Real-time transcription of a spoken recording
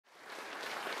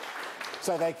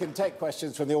So they can take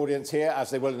questions from the audience here, as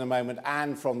they will in a moment,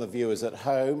 and from the viewers at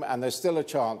home, and there's still a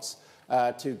chance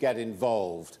to get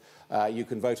involved. You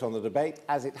can vote on the debate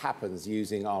as it happens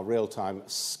using our real-time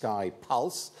Sky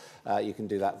Pulse. You can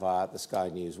do that via the Sky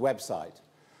News website.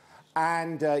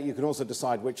 And you can also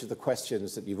decide which of the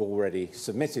questions that you've already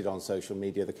submitted on social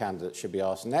media the candidates should be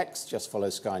asked next. Just follow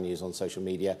Sky News on social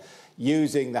media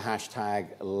using the hashtag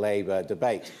Labour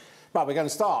Debate. But we're going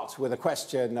to start with a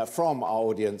question from our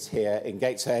audience here in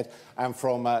Gateshead and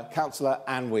from Councillor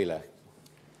Anne Wheeler.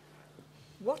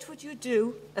 What would you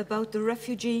do about the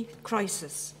refugee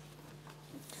crisis?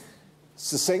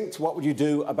 Succinct, what would you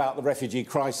do about the refugee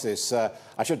crisis?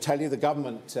 I should tell you the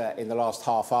government in the last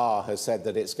half hour has said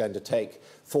that it's going to take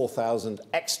 4,000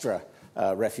 extra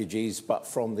refugees, but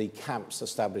from the camps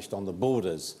established on the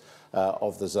borders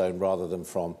of the zone rather than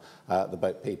from the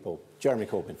boat people. Jeremy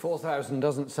Corbyn. 4,000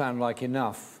 doesn't sound like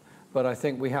enough, but I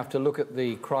think we have to look at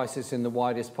the crisis in the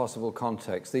widest possible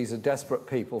context. These are desperate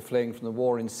people fleeing from the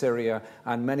war in Syria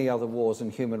and many other wars,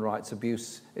 and human rights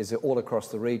abuse is all across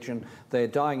the region. They're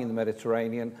dying in the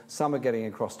Mediterranean. Some are getting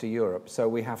across to Europe. So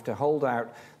we have to hold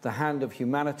out the hand of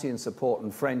humanity and support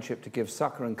and friendship to give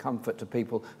succour and comfort to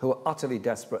people who are utterly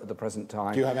desperate at the present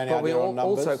time. Do you have any idea on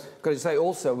numbers?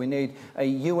 Also, we need a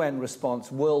UN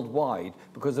response worldwide,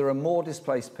 because there are more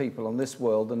displaced people on this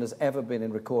world than has ever been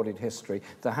in recorded history.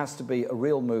 There has to be a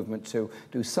real movement to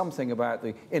do something about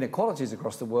the inequalities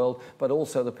across the world, but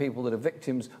also the people that are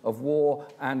victims of war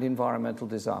and environmental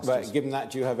disasters. Right, given that,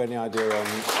 do you have any idea on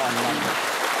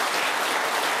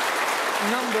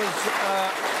numbers?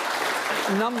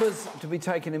 Numbers to be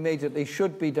taken immediately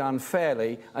should be done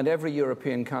fairly, and every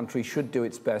European country should do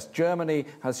its best. Germany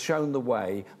has shown the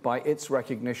way by its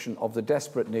recognition of the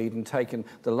desperate need and taken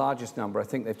the largest number. I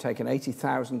think they've taken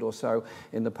 80,000 or so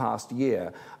in the past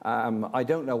year. I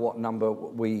don't know what number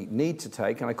we need to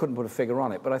take, and I couldn't put a figure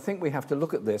on it, but I think we have to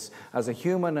look at this as a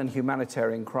human and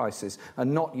humanitarian crisis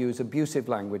and not use abusive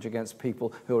language against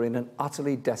people who are in an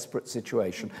utterly desperate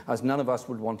situation, as none of us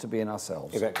would want to be in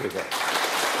ourselves. Yvette Cooper.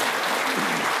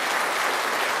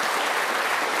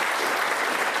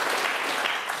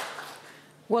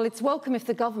 Well, it's welcome if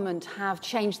the government have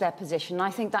changed their position.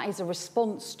 I think that is a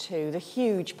response to the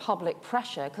huge public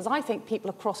pressure, because I think people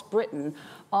across Britain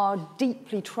are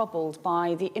deeply troubled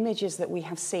by the images that we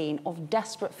have seen of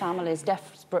desperate families,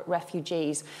 desperate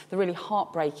refugees, the really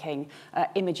heartbreaking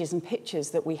images and pictures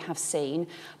that we have seen.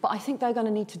 But I think they're going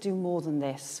to need to do more than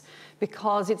this,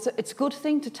 because it's a good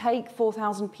thing to take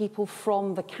 4,000 people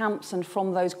from the camps and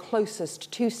from those closest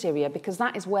to Syria, because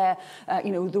that is where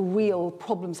the real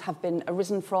problems have been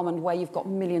arisen from and where you've got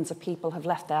millions of people have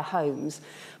left their homes.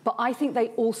 But I think they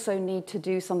also need to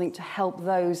do something to help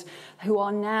those who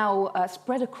are now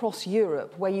spread across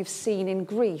Europe, where you've seen in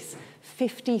Greece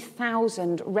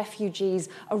 50,000 refugees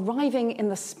arriving in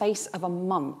the space of a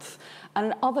month.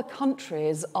 And other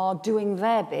countries are doing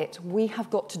their bit. We have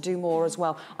got to do more as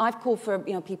well. I've called for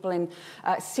people in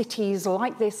cities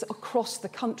like this across the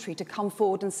country to come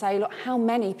forward and say, look, how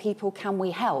many people can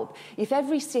we help? If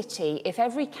every city, if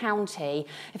every county,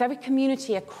 if every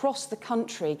community across the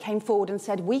country came forward and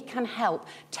said, we can help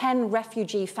 10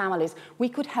 refugee families, we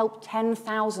could help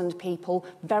 10,000 people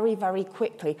very, very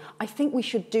quickly. I think we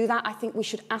should do that. I think we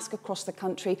should ask across the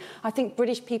country. I think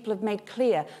British people have made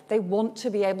clear they want to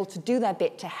be able to do their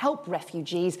bit to help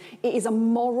refugees. It is a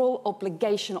moral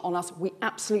obligation on us. We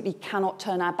absolutely cannot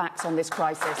turn our backs on this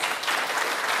crisis.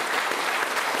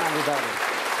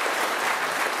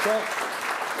 Well,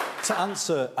 to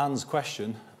answer Anne's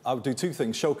question, I would do two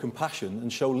things: show compassion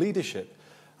and show leadership.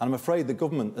 And I'm afraid the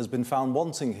government has been found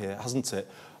wanting here, hasn't it?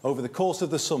 Over the course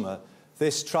of the summer,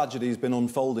 this tragedy has been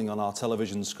unfolding on our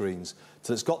television screens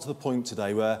till it's got to the point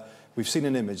today where we've seen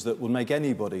an image that would make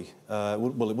anybody, well,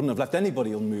 it wouldn't have left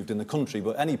anybody unmoved in the country,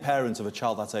 but any parent of a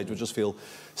child that age would just feel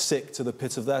sick to the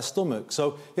pit of their stomach.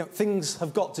 So, things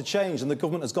have got to change and the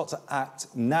government has got to act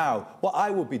now. What I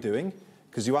would be doing,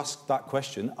 because you asked that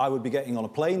question, I would be getting on a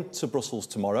plane to Brussels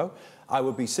tomorrow. I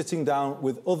would be sitting down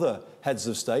with other heads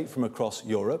of state from across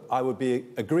Europe. I would be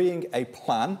agreeing a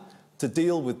plan to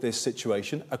deal with this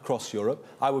situation across Europe.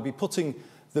 I would be putting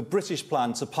the British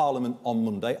plan to Parliament on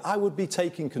Monday. I would be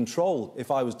taking control if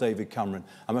I was David Cameron.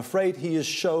 I'm afraid he has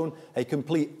shown a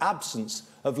complete absence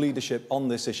of leadership on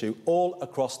this issue all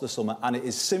across the summer, and it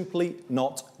is simply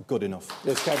not good enough.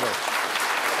 Liz Kendall.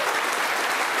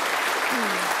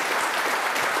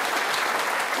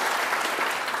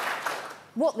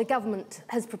 What the government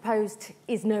has proposed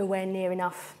is nowhere near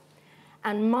enough.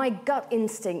 And my gut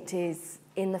instinct is,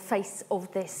 in the face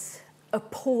of this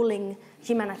appalling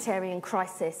humanitarian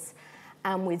crisis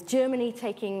and with Germany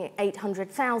taking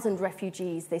 800,000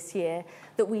 refugees this year,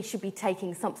 that we should be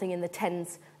taking something in the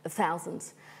tens of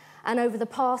thousands. And over the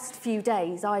past few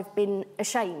days, I've been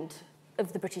ashamed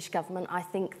of the British government. I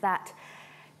think that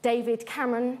David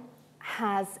Cameron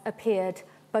has appeared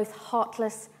both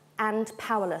heartless and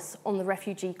powerless on the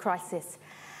refugee crisis.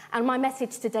 And my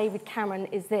message to David Cameron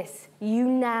is this: you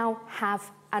now have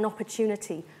an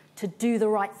opportunity to do the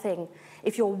right thing.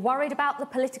 If you're worried about the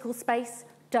political space,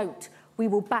 don't. We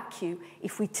will back you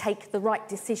if we take the right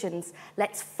decisions.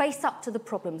 Let's face up to the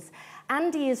problems.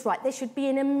 Andy is right. There should be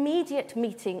an immediate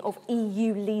meeting of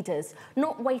EU leaders,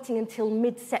 not waiting until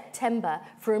mid-September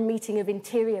for a meeting of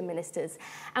interior ministers.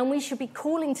 And we should be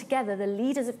calling together the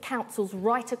leaders of councils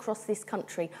right across this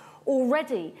country.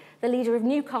 Already, the leader of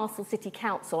Newcastle City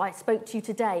Council, I spoke to you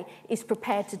today, is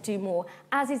prepared to do more,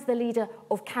 as is the leader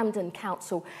of Camden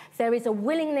Council. There is a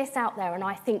willingness out there, and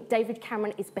I think David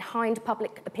Cameron is behind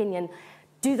public opinion.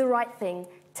 Do the right thing,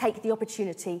 take the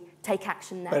opportunity, take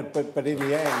action now. But in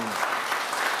the end,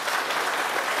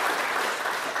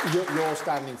 you're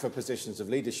standing for positions of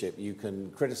leadership. You can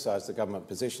criticise the government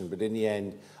position, but in the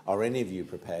end, are any of you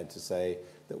prepared to say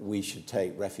that we should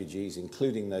take refugees,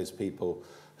 including those people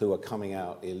who are coming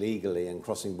out illegally and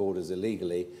crossing borders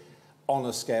illegally, on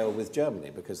a scale with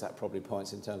Germany? Because that probably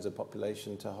points in terms of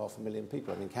population to 500,000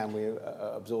 people. I mean, can we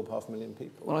absorb 500,000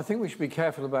 people? Well, I think we should be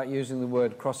careful about using the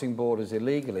word crossing borders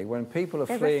illegally. When people are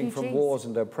fleeing from wars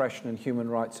and oppression and human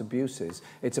rights abuses,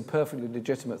 it's a perfectly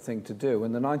legitimate thing to do.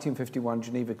 And the 1951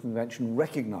 Geneva Convention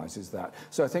recognises that.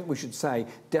 So I think we should say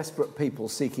desperate people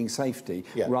seeking safety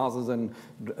rather than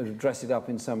dress it up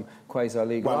in some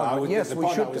quasi-legal argument. Yes, the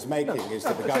point I was making is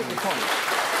that the government...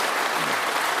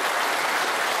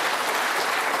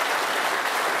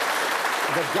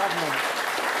 The government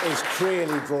is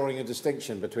clearly drawing a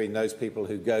distinction between those people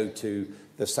who go to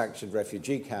the sanctioned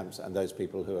refugee camps and those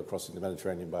people who are crossing the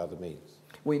Mediterranean by other means.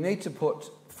 We need to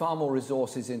put far more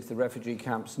resources into the refugee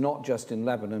camps, not just in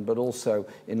Lebanon, but also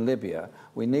in Libya.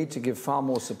 We need to give far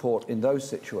more support in those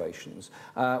situations.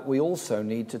 We also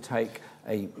need to take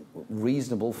a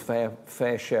reasonable,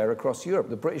 fair share across Europe.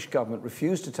 The British government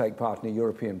refused to take part in a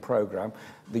European programme.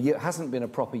 There hasn't been a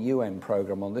proper UN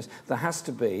programme on this. There has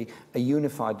to be a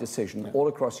unified decision all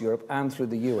across Europe and through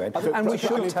the UN. And we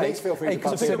should take a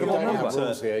considerable number.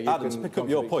 Adam, to pick up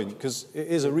your point, because it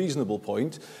is a reasonable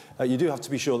point, you do have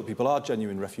to be sure that people are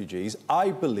genuine refugees.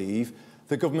 I believe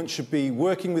the government should be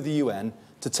working with the UN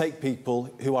to take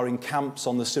people who are in camps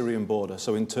on the Syrian border,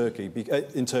 so in Turkey,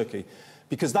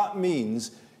 because that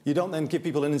means you don't then give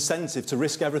people an incentive to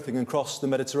risk everything and cross the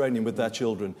Mediterranean with their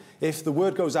children. If the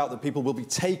word goes out that people will be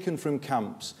taken from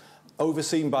camps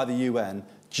overseen by the UN,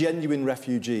 genuine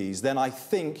refugees, then I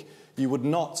think you would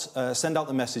not send out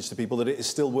the message to people that it is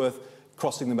still worth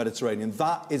crossing the Mediterranean.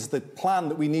 That is the plan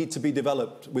that we need to be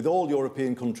developed with all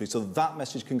European countries, so that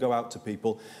message can go out to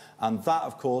people. And that,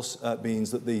 of course,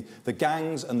 means that the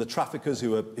gangs and the traffickers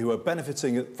who are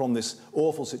benefiting from this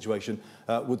awful situation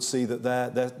would see that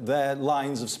their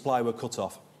lines of supply were cut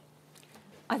off.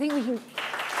 I think we can...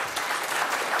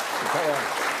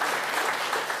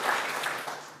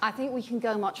 I think we can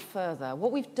go much further.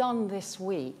 What we've done this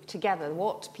week together,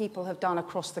 what people have done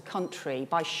across the country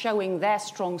by showing their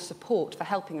strong support for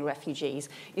helping the refugees,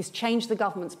 is change the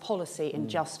government's policy in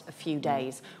just a few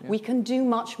days. Yeah. We can do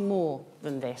much more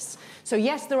than this. So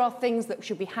yes, there are things that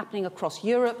should be happening across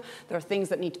Europe. There are things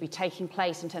that need to be taking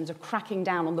place in terms of cracking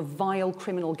down on the vile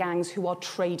criminal gangs who are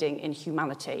trading in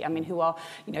humanity. I mean, who are,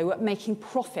 making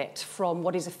profit from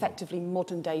what is effectively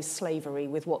modern-day slavery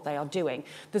with what they are doing.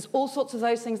 There's all sorts of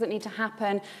those things that need to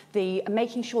happen. The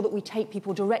making sure that we take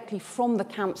people directly from the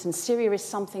camps in Syria is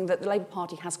something that the Labour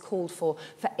Party has called for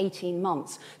 18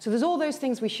 months. So there's all those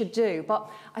things we should do. But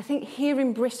I think here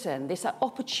in Britain, this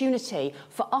opportunity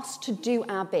for us to do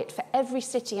our bit, for every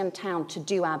city and town to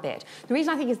do our bit. The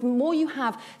reason I think is the more you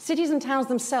have cities and towns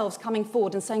themselves coming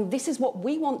forward and saying, this is what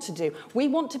we want to do. We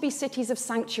want to be cities of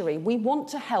sanctuary. We want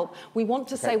to help. We want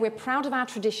to say we're proud of our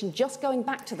tradition, just going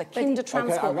back to the kinder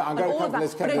transport I'm going to come to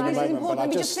Liz Kendall in a moment, but I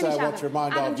just want to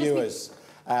remind our viewers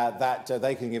that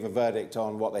they can give a verdict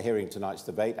on what they're hearing tonight's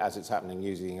debate as it's happening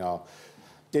using our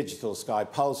digital Sky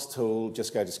Pulse tool.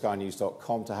 Just go to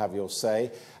skynews.com to have your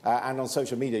say. And on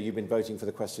social media, you've been voting for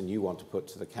the question you want to put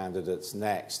to the candidates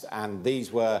next. And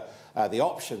these were the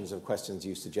options of questions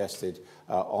you suggested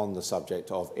on the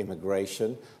subject of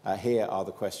immigration. Here are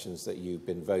the questions that you've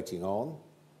been voting on.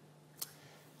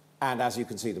 And as you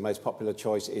can see, the most popular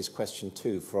choice is question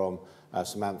 2 from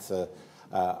Samantha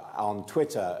on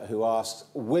Twitter, who asks,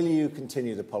 will you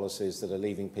continue the policies that are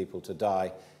leaving people to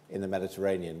die in the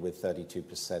Mediterranean, with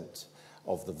 32%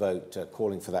 of the vote,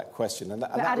 calling for that question. And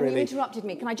but Adam, you interrupted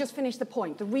me. Can I just finish the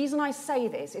point? The reason I say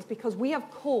this is because we have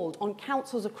called on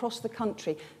councils across the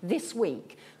country this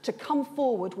week to come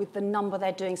forward with the number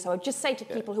they're doing. So I'd just say to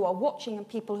people who are watching and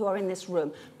people who are in this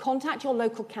room, contact your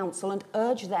local council and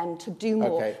urge them to do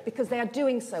more, because they are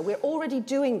doing so. We're already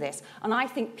doing this, and I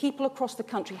think people across the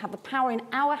country have the power in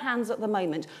our hands at the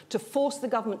moment to force the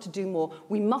government to do more.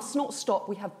 We must not stop.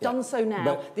 We have done so now.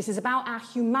 But this is about our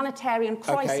humanitarian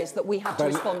crisis that we have to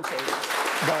respond to.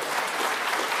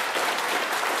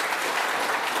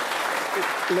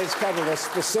 Liz Kendall, a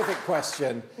specific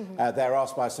question they're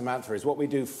asked by Samantha is what we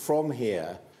do from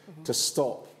here to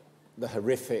stop the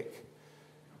horrific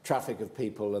traffic of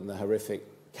people and the horrific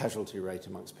casualty rate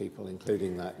amongst people,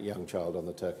 including that young child on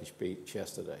the Turkish beach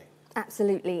yesterday.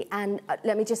 Absolutely. And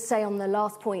let me just say on the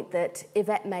last point that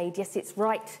Yvette made, yes, it's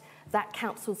right that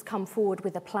councils come forward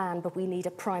with a plan, but we need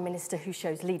a Prime Minister who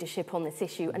shows leadership on this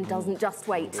issue and doesn't just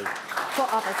wait for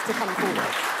others to come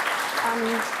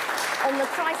forward. On the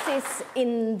crisis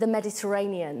in the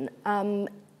Mediterranean,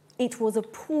 it was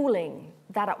appalling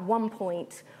that at one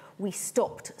point we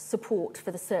stopped support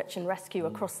for the search and rescue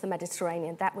across the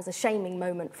Mediterranean. That was a shaming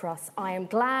moment for us. I am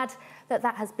glad that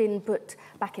that has been put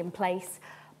back in place,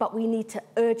 but we need to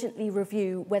urgently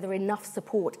review whether enough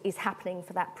support is happening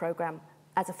for that programme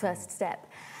as a first step.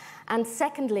 And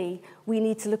secondly, we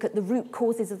need to look at the root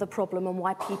causes of the problem and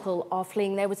why people are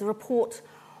fleeing. There was a report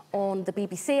on the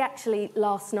BBC actually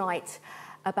last night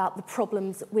about the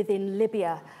problems within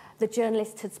Libya. The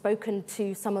journalist had spoken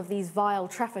to some of these vile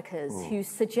traffickers who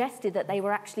suggested that they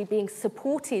were actually being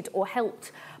supported or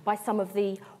helped by some of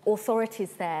the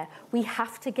authorities there. We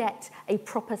have to get a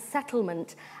proper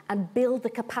settlement and build the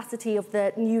capacity of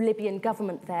the new Libyan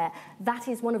government there. That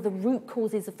is one of the root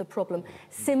causes of the problem.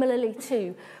 Similarly,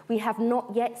 too, we have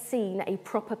not yet seen a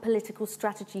proper political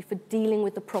strategy for dealing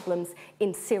with the problems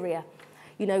in Syria.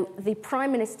 You know, the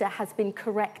Prime Minister has been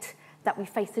correct that we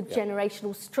face a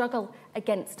generational struggle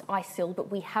against ISIL, but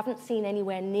we haven't seen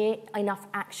anywhere near enough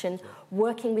action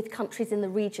working with countries in the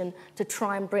region to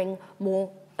try and bring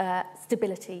more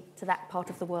stability to that part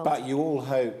of the world. But you all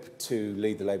hope to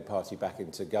lead the Labour Party back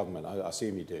into government. I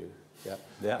assume you do. Yeah,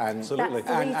 and, absolutely.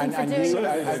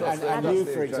 And you,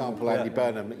 for example, Andy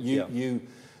Burnham, you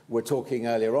were talking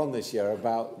earlier on this year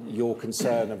about your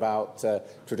concern about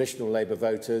traditional Labour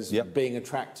voters being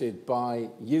attracted by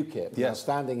UKIP. Now,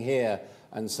 standing here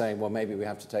and saying, well, maybe we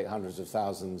have to take hundreds of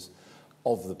thousands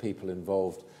of the people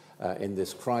involved in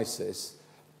this crisis,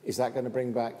 is that going to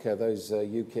bring back those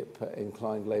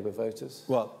UKIP-inclined Labour voters?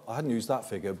 Well, I hadn't used that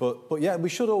figure, but yeah, we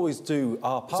should always do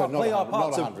our part, play our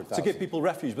part to give people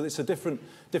refuge. But it's a different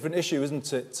issue,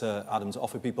 isn't it, Adam, to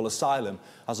offer people asylum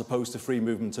as opposed to free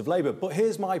movement of labour. But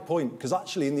here's my point, because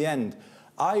actually, in the end,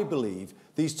 I believe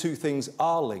these two things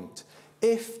are linked.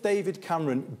 If David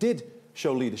Cameron did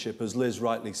show leadership, as Liz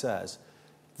rightly says,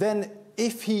 then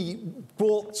if he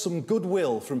brought some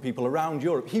goodwill from people around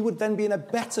Europe, he would then be in a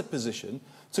better position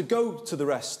to go to the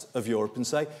rest of Europe and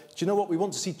say, do you know what, we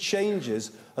want to see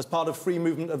changes as part of free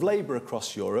movement of labour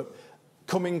across Europe,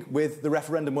 coming with the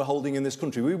referendum we're holding in this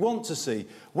country. We want to see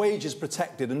wages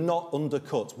protected and not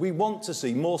undercut. We want to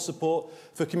see more support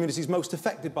for communities most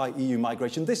affected by EU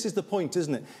migration. This is the point,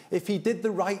 isn't it? If he did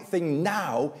the right thing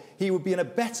now, he would be in a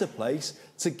better place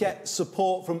to get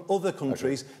support from other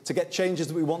countries, to get changes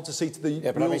that we want to see to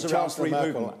the rules around free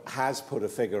movement. Has put a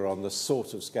figure on the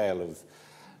sort of scale of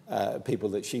people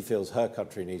that she feels her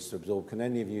country needs to absorb. Can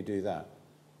any of you do that?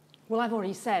 Well, I've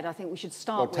already said I think we should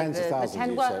start with tens of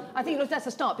thousands, well, I think, look, that's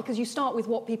a start, because you start with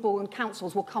what people and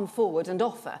councils will come forward and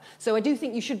offer. So I do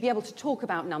think you should be able to talk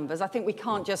about numbers. I think we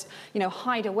can't just, you know,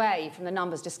 hide away from the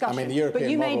numbers discussion. I mean, the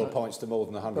European model points to more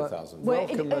than 100,000.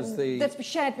 That's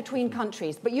shared between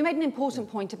countries. But you made an important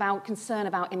point about concern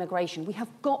about immigration. We have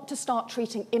got to start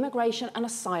treating immigration and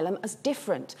asylum as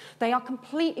different. They are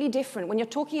completely different. When you're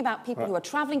talking about people who are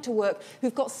travelling to work,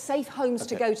 who've got safe homes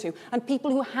to go to, and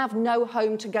people who have no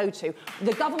home to go to,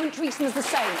 the government treats them as the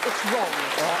same. It's wrong.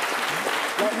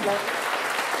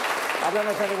 I don't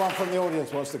know if anyone from the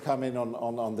audience wants to come in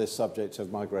on this subject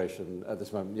of migration at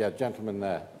this moment. Yeah, gentleman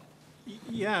there.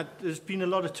 Yeah, there's been a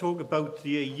lot of talk about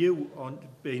the EU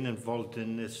being involved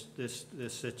in this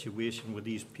situation with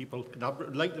these people. And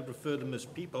I'd like to refer them as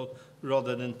people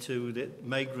rather than to the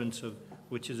migrants,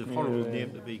 which is a horrible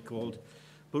name to be called.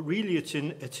 But really, it's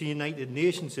a United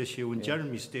Nations issue, and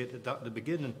Jeremy stated that at the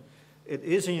beginning. It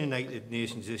is a United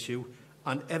Nations issue,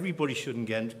 and everybody shouldn't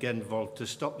get involved to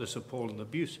stop this appalling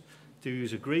abuse. Do you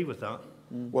agree with that?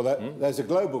 Well, there's a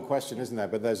global question, isn't there?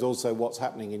 But there's also what's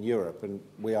happening in Europe, and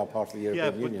we are part of the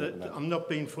European Union. I'm not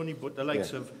being funny, but the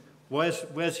likes of where's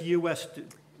the US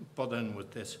bothering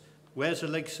with this? Where's the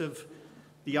likes of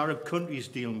the Arab countries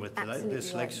dealing with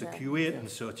this, like Kuwait and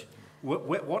such?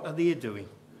 What are they doing?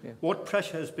 Yeah. What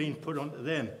pressure has been put onto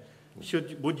them?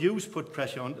 Would you put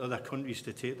pressure on other countries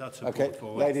to take that support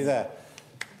forward? Lady there.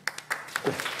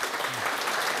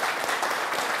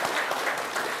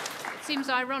 It seems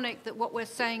ironic that what we're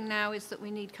saying now is that we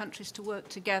need countries to work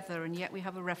together, and yet we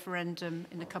have a referendum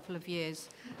in a couple of years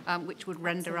which would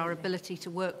render our ability to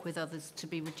work with others to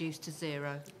be reduced to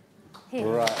zero.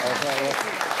 Right, okay.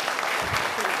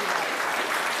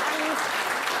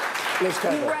 Liz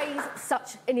Kendall. You raise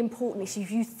such an important issue.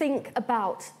 If you think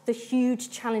about the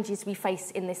huge challenges we face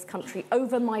in this country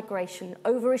over migration,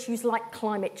 over issues like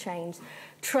climate change,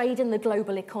 trade and the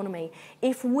global economy,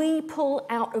 if we pull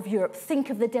out of Europe, think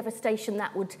of the devastation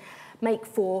that would make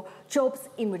for jobs,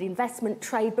 inward investment,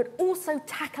 trade, but also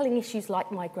tackling issues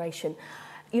like migration.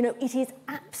 You know, it is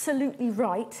absolutely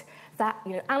right that,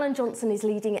 you know, Alan Johnson is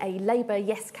leading a Labour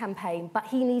Yes campaign, but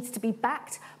he needs to be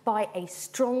backed by a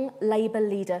strong Labour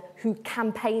leader who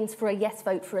campaigns for a yes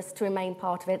vote for us to remain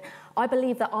part of it. I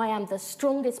believe that I am the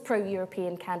strongest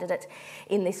pro-European candidate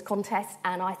in this contest,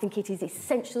 and I think it is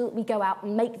essential that we go out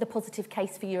and make the positive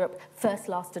case for Europe first,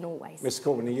 last and always. Mr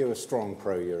Corbyn, are you a strong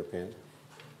pro-European?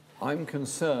 I'm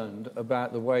concerned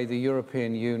about the way the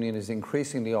European Union is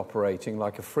increasingly operating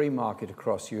like a free market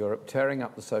across Europe, tearing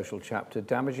up the social chapter,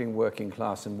 damaging working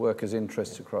class and workers'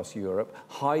 interests across Europe,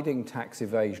 hiding tax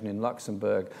evasion in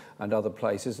Luxembourg and other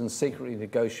places, and secretly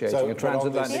negotiating a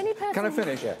transatlantic... Can I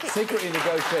finish? Yeah. Secretly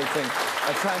negotiating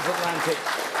a transatlantic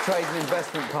trade and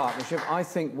investment partnership. I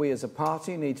think we as a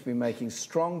party need to be making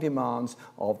strong demands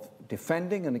of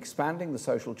defending and expanding the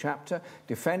social chapter,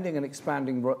 defending and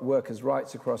expanding workers'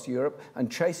 rights across Europe, and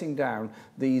chasing down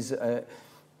these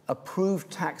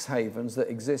approved tax havens that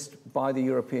exist by the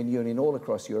European Union all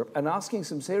across Europe, and asking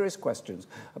some serious questions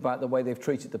about the way they've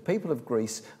treated the people of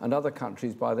Greece and other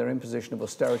countries by their imposition of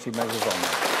austerity measures on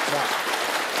them. Right.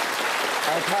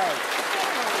 Okay.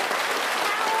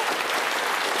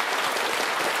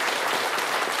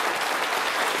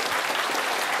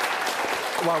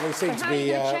 Well, we seem to be... How are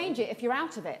you going to change it if you're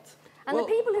out of it? And the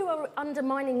people who are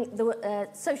undermining the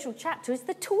social chapter is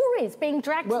the Tories being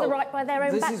dragged to the right by their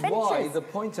own backbenchers. This is why the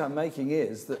point I'm making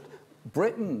is that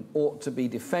Britain ought to be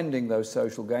defending those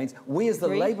social gains. We, as the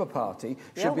Labour Party,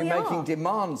 should be making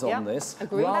demands on this,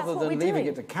 rather than leaving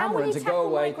it to Cameron to go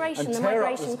away and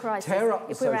tear up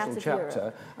the social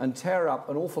chapter and tear up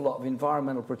an awful lot of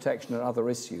environmental protection and other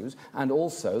issues, and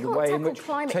also the way in which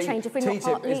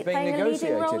TTIP is being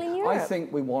negotiated. I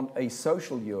think we want a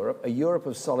social Europe, a Europe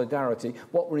of solidarity.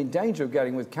 What we're in danger of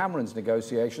getting with Cameron's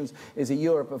negotiations is a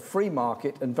Europe of free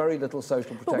market and very little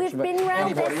social protection for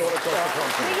anybody all across the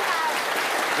continent.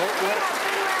 We have been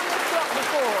around this block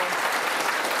before.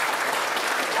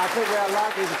 I think we are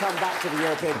likely to come back to the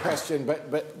European question,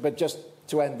 but just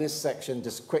to end this section,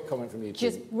 just a quick comment from you,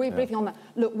 Just briefing on that.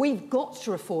 Look, we've got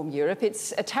to reform Europe.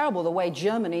 It's terrible the way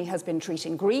Germany has been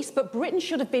treating Greece, but Britain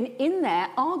should have been in there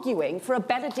arguing for a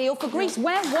better deal for Greece.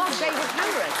 Where was David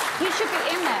Cameron? He should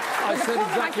be in there.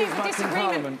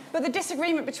 But the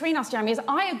disagreement between us, Jeremy, is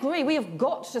I agree we have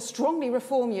got to strongly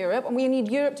reform Europe, and we need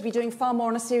Europe to be doing far more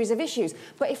on a series of issues.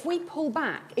 But if we pull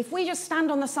back, if we just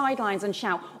stand on the sidelines and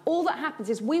shout, all that happens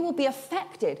is we will be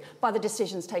affected by the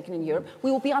decisions taken in Europe. We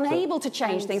will be unable to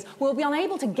change things. We'll be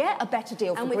unable to get a better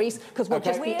deal for Greece because we'll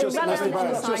just be irrelevant on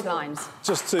the sidelines.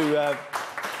 Just to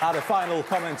add a final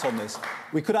comment on this,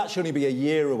 we could actually only be a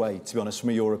year away, to be honest, from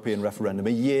a European referendum,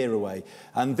 a year away.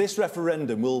 And this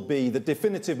referendum will be the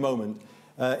definitive moment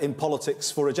in politics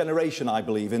for a generation, I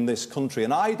believe, in this country.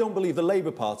 And I don't believe the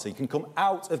Labour Party can come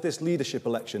out of this leadership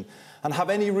election and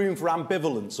have any room for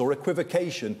ambivalence or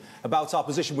equivocation about our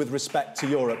position with respect to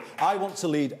Europe. I want to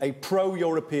lead a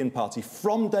pro-European party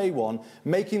from day one,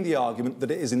 making the argument that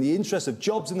it is in the interest of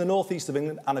jobs in the northeast of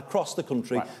England and across the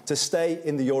country to stay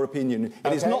in the European Union.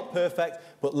 It is not perfect,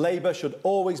 but Labour should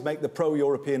always make the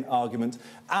pro-European argument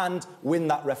and win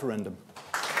that referendum.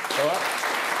 All right.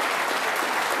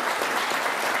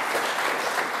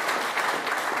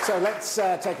 So let's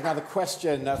take another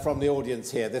question from the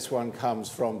audience here. This one comes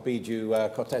from Biju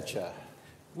Kotecha.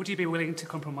 Would you be willing to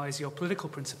compromise your political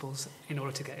principles in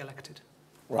order to get elected?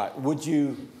 Right. Would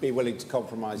you be willing to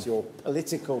compromise your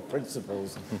political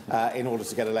principles in order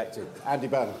to get elected? Andy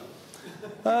Burnham.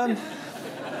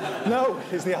 No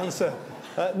is the answer.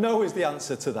 No is the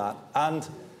answer to that. And,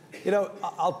 you know,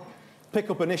 I'll pick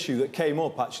up an issue that came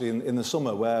up, actually, in the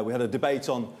summer, where we had a debate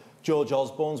on George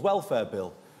Osborne's welfare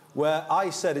bill, where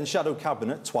I said in Shadow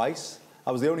Cabinet twice,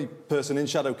 I was the only person in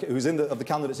Shadow, of the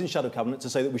candidates in Shadow Cabinet to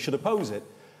say that we should oppose it.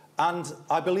 And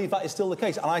I believe that is still the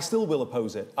case, and I still will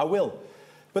oppose it. I will.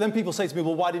 But then people say to me,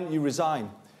 well, why didn't you resign?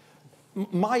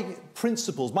 My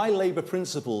principles, my Labour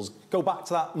principles, go back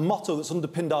to that motto that's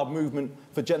underpinned our movement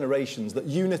for generations, that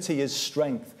unity is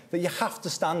strength, that you have to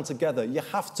stand together, you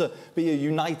have to be a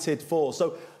united force.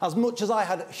 So as much as I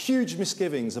had huge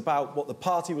misgivings about what the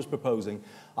party was proposing,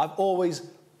 I've always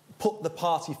put the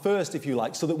party first, if you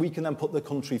like, so that we can then put the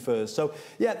country first. So,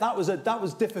 yeah, that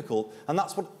was difficult, and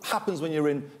that's what happens when you're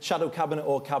in shadow cabinet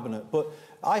or cabinet. But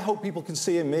I hope people can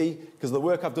see in me, because of the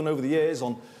work I've done over the years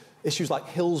on issues like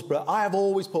Hillsborough, I have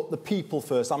always put the people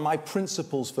first and my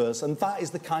principles first, and that is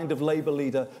the kind of Labour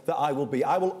leader that I will be.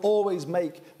 I will always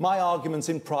make my arguments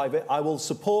in private. I will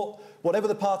support whatever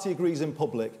the party agrees in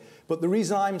public. But the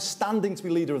reason I'm standing to be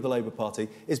leader of the Labour Party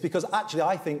is because actually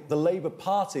I think the Labour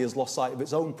Party has lost sight of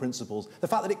its own principles. The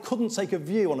fact that it couldn't take a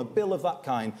view on a bill of that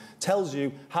kind tells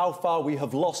you how far we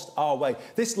have lost our way.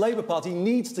 This Labour Party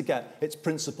needs to get its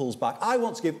principles back. I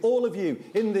want to give all of you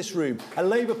in this room a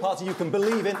Labour Party you can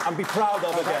believe in and be proud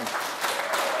of again.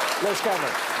 Liz Kendall.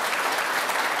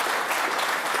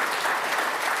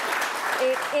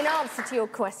 In answer to your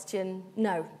question,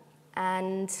 no.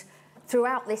 And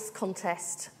throughout this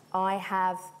contest, I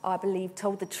have, I believe,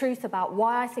 told the truth about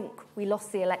why I think we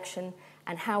lost the election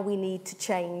and how we need to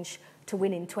change to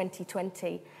win in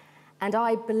 2020. And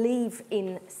I believe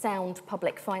in sound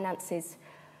public finances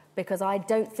because I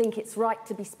don't think it's right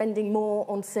to be spending more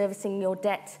on servicing your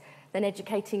debt than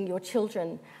educating your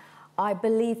children. I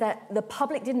believe that the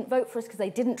public didn't vote for us because they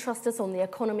didn't trust us on the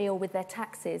economy or with their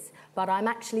taxes, but I'm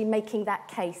actually making that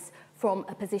case from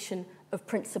a position of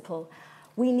principle.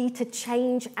 We need to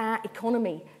change our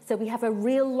economy so we have a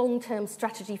real long-term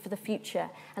strategy for the future.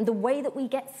 And the way that we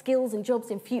get skills and jobs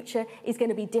in future is going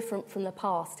to be different from the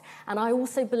past. And I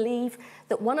also believe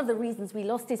that one of the reasons we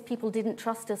lost is people didn't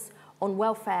trust us on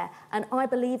welfare. And I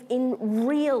believe in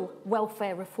real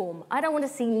welfare reform. I don't want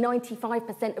to see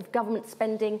 95% of government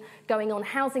spending going on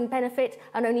housing benefit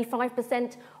and only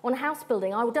 5% on house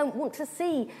building. I don't want to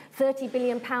see £30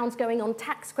 billion going on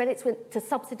tax credits to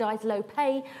subsidise low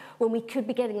pay when we could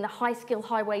be getting the high-skill,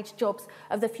 high-wage jobs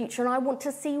of the future. And I want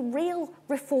to see real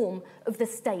reform of the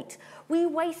state. We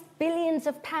waste billions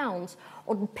of pounds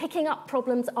on picking up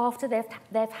problems after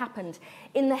they've happened.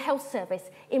 In the health service,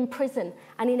 in prison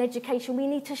and in education, we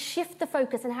need to shift the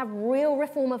focus and have real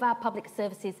reform of our public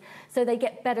services so they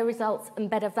get better results and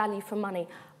better value for money.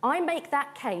 I make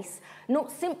that case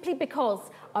not simply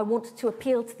because I want to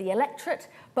appeal to the electorate,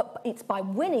 but it's by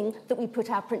winning that we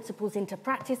put our principles into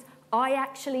practice. I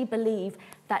actually believe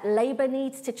that Labour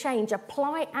needs to change,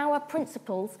 apply our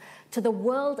principles to the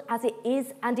world as it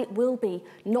is and it will be,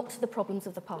 not to the problems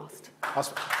of the past. I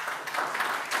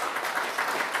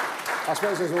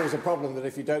suppose there's always a problem that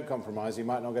if you don't compromise, you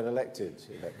might not get elected,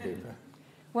 Yvette Cooper.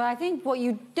 Well, I think what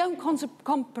you don't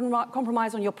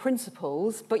compromise on your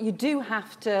principles, but you do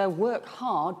have to work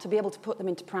hard to be able to put them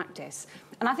into practice.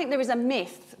 And I think there is a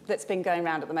myth that's been going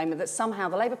around at the moment that somehow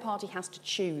the Labour Party has to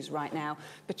choose right now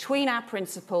between our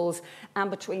principles and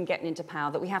between getting into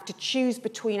power, that we have to choose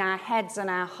between our heads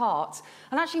and our hearts.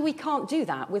 And actually, we can't do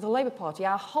that with the Labour Party.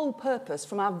 Our whole purpose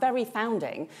from our very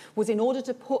founding was in order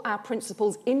to put our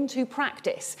principles into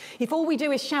practice. If all we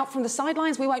do is shout from the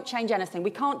sidelines, we won't change anything. We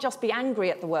can't just be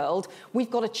angry at the world. We've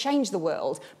got to change the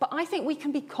world. But I think we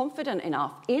can be confident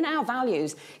enough in our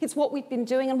values. It's what we've been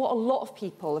doing and what a lot of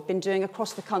people have been doing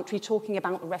across the country, talking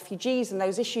about the refugees and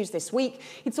those issues this week.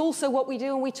 It's also what we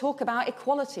do when we talk about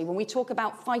equality, when we talk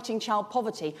about fighting child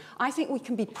poverty. I think we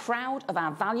can be proud of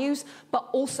our values, but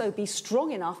also be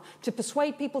strong enough to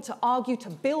persuade people to argue, to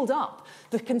build up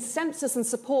the consensus and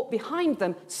support behind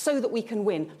them so that we can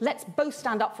win. Let's both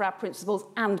stand up for our principles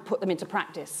and put them into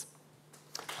practice.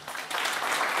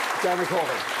 Jeremy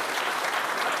Corbyn.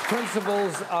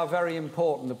 Principles are very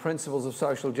important. The principles of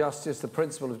social justice, the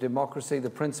principle of democracy, the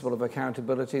principle of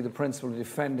accountability, the principle of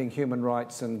defending human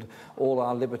rights and all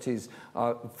our liberties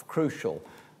are crucial.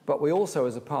 But we also,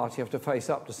 as a party, have to face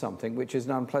up to something which is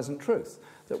an unpleasant truth,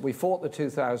 that we fought the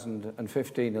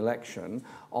 2015 election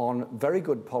on very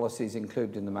good policies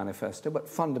included in the manifesto, but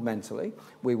fundamentally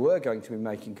we were going to be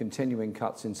making continuing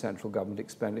cuts in central government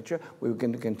expenditure. We were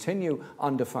going to continue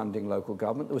underfunding local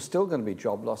government. There were still going to be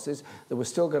job losses. There were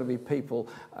still going to be people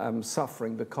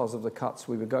suffering because of the cuts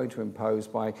we were going to impose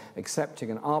by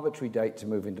accepting an arbitrary date to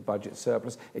move into budget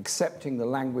surplus, accepting the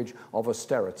language of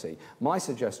austerity. My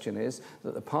suggestion is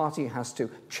that the party has to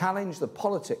challenge the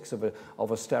politics of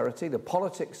austerity, the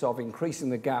politics of increasing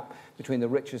the gap between the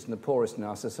richest and the poorest in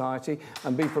our society,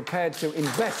 and be prepared to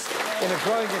invest in a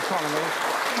growing economy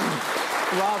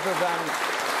rather than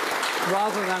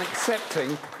rather than accepting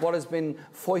what has been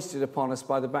foisted upon us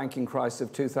by the banking crisis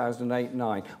of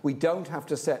 2008-9. We don't have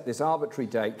to set this arbitrary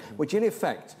date, which in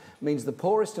effect means the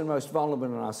poorest and most vulnerable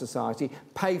in our society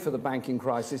pay for the banking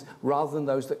crisis rather than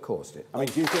those that caused it. I mean,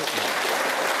 do you think...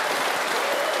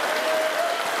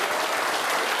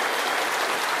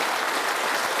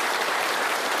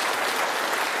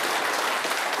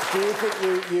 Do you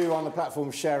think you on the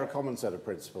platform share a common set of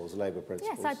principles, Labour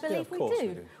principles? Yes, I believe we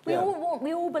do. We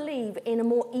all believe in a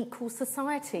more equal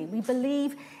society. We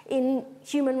believe in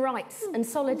human rights and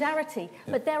solidarity.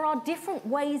 But there are different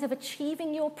ways of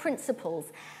achieving your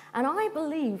principles. And I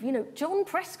believe, you know, John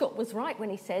Prescott was right when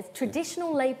he says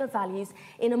traditional Labour values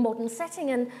in a modern setting,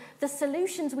 and the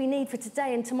solutions we need for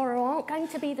today and tomorrow aren't going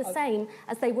to be the same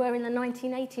as they were in the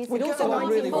 1980s. We get on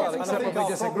really well, except when we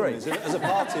disagree.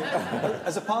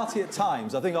 As a party at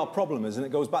times, I think our problem is, and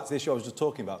it goes back to the issue I was just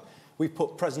talking about, we've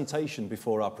put presentation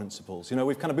before our principles. You know,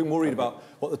 we've kind of been worried about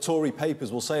what the Tory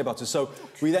papers will say about us. So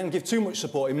we then give too much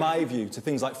support, in my view, to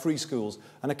things like free schools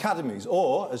and academies.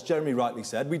 Or, as Jeremy rightly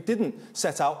said, we didn't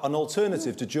set out an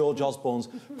alternative to George Osborne's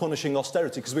punishing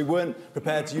austerity because we weren't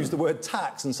prepared to use the word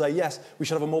tax and say, yes, we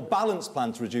should have a more balanced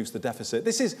plan to reduce the deficit.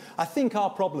 This is, I think,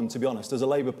 our problem, to be honest, as a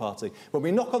Labour Party. When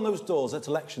we knock on those doors at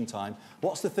election time,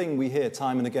 what's the thing we hear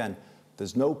time and again?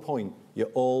 There's no point,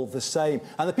 you're all the same.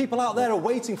 And the people out there are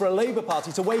waiting for a Labour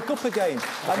Party to wake up again.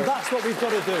 And that's what we've got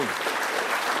to do.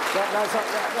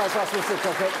 Let's ask Mr.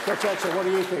 Kochecha, what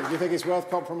do you think? Do you think it's worth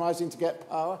compromising to get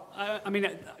power? I mean,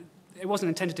 it wasn't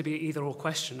intended to be an either-or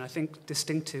question. I think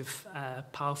distinctive,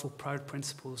 powerful, proud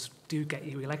principles do get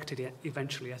you elected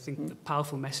eventually. I think the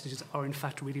powerful messages are, in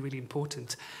fact, really, really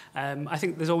important. I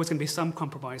think there's always going to be some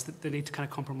compromise, that they need to kind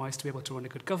of compromise to be able to run a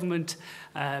good government,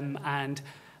 and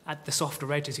at the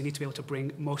softer edges, you need to be able to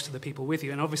bring most of the people with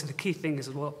you. And obviously the key thing is,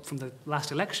 as well, from the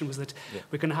last election was that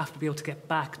we're going to have to be able to get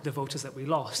back the voters that we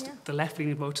lost. Yeah. The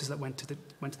left-leaning voters that went to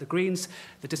the Greens,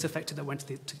 the disaffected that went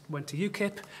to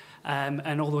UKIP,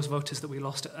 and all those voters that we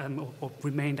lost or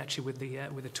remained actually with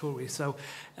the Tories. So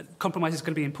compromise is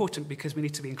going to be important because we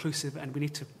need to be inclusive and we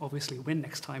need to obviously win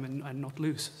next time and not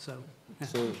lose. So,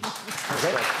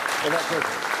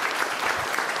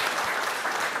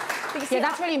 Yeah,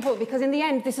 that's really important because in the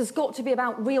end, this has got to be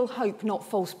about real hope, not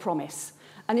false promise.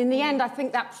 And in the end, I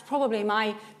think that's probably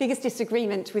my biggest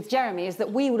disagreement with Jeremy, is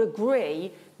that we would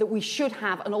agree that we should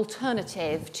have an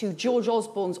alternative to George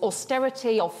Osborne's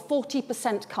austerity of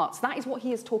 40% cuts. That is what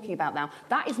he is talking about now.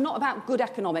 That is not about good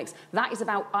economics. That is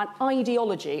about an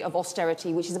ideology of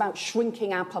austerity, which is about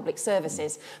shrinking our public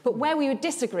services. But where we would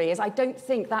disagree is I don't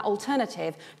think that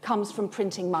alternative comes from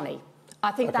printing money.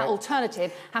 I think that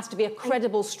alternative has to be a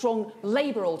credible, strong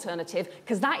Labour alternative,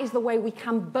 because that is the way we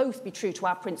can both be true to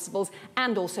our principles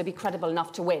and also be credible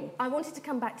enough to win. I wanted to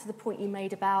come back to the point you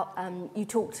made about, you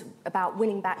talked about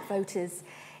winning back voters,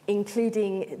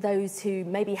 including those who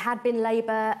maybe had been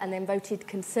Labour and then voted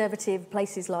Conservative,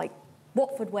 places like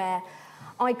Watford, where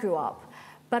I grew up.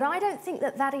 But I don't think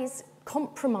that that is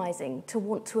compromising to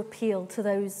want to appeal to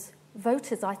those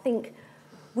voters. I think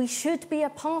we should be a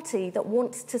party that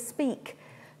wants to speak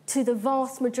to the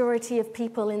vast majority of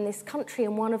people in this country.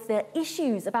 And one of the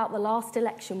issues about the last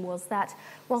election was that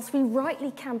whilst we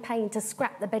rightly campaigned to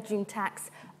scrap the bedroom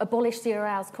tax, abolish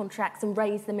zero-hours contracts and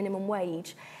raise the minimum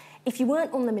wage, if you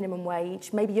weren't on the minimum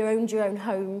wage, maybe you owned your own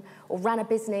home or ran a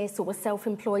business or were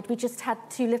self-employed, we just had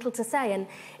too little to say. And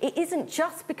it isn't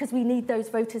just because we need those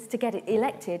voters to get it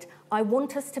elected. I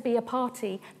want us to be a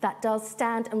party that does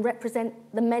stand and represent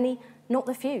the many, not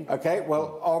the few. OK,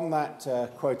 well, on that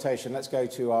quotation, let's go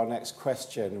to our next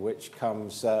question, which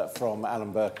comes from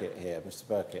Alan Burkitt here. Mr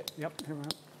Burkitt. Yep, here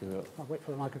I am. I'll wait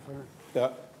for the microphone. Yeah.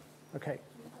 OK.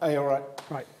 Are you all right?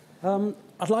 Right.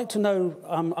 I'd like to know,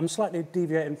 I'm slightly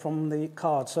deviating from the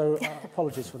card, so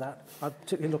apologies for that. I'm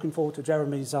particularly looking forward to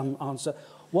Jeremy's answer.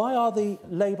 Why are the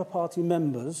Labour Party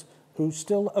members who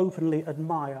still openly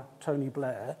admire Tony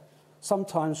Blair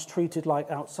sometimes treated like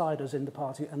outsiders in the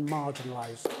party and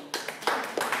marginalised?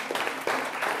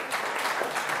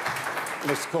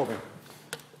 Mr Corbyn.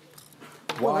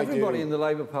 Well, everybody in the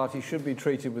Labour Party should be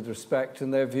treated with respect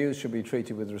and their views should be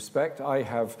treated with respect. I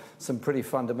have some pretty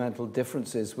fundamental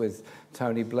differences with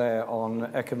Tony Blair on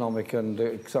economic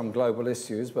and some global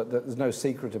issues, but there's no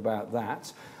secret about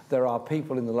that. There are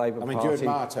people in the Labour Party... do you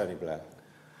admire Tony Blair?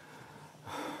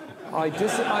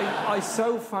 I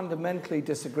so fundamentally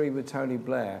disagree with Tony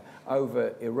Blair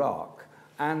over Iraq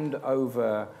and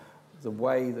over the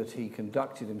way that he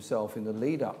conducted himself in the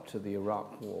lead-up to the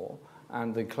Iraq war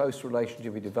and the close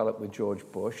relationship he developed with George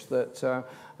Bush, that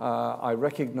I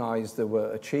recognise there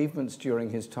were achievements during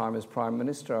his time as Prime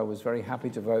Minister. I was very happy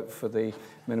to vote for the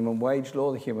Minimum Wage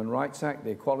Law, the Human Rights Act,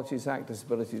 the Equalities Act,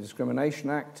 Disability Discrimination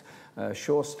Act,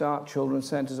 Sure Start, Children's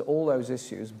Centres, all those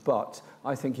issues. But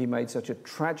I think he made such a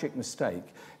tragic mistake.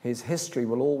 His history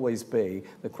will always be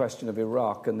the question of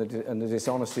Iraq and the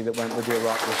dishonesty that went with the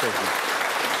Iraq decision.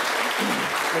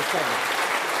 Liz Kendall.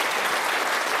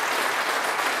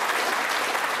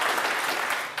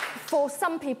 For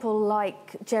some people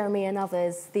like Jeremy and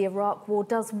others, the Iraq war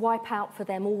does wipe out for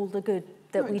them all the good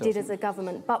that we did as a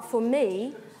government. But for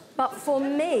me,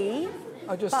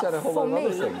 I just said a whole lot of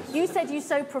other things. You said you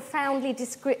so profoundly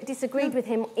disagreed with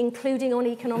him, including on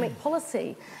economic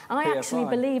policy. I actually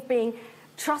believe being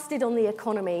trusted on the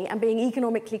economy and being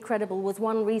economically credible was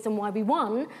one reason why we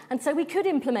won, and so we could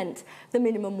implement the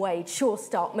minimum wage, Sure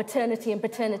Start, maternity and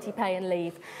paternity pay and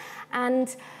leave.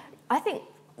 And I think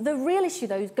the real issue,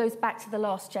 though, goes back to the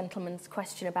last gentleman's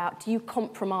question about, do you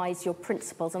compromise your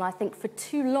principles? And I think for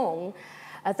too long,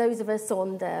 those of us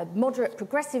on the moderate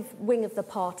progressive wing of the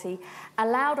party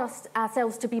allowed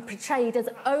ourselves to be portrayed as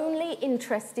only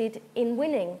interested in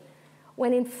winning,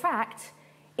 when in fact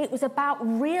it was about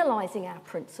realising our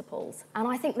principles. And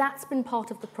I think that's been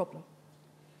part of the problem.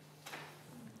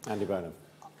 Andy Burnham.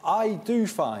 I do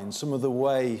find some of the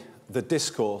way the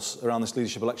discourse around this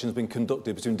leadership election has been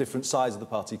conducted between different sides of the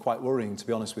party quite worrying, to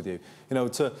be honest with you. You know,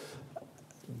 to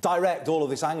direct all of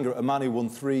this anger at a man who won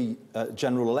 3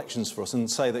 general elections for us and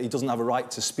say that he doesn't have a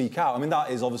right to speak out. I mean, that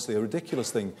is obviously a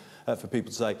ridiculous thing for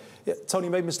people to say. Yeah, Tony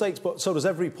made mistakes, but so does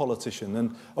every politician.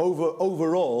 And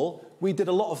overall, we did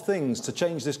a lot of things to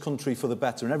change this country for the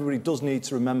better, and everybody does need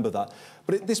to remember that.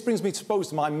 But this brings me,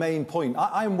 to my main point.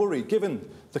 I am worried, given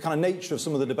the kind of nature of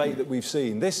some of the debate that we've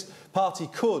seen. This party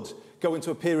could go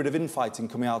into a period of infighting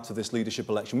coming out of this leadership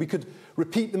election. We could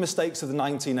repeat the mistakes of the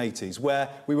 1980s, where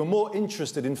we were more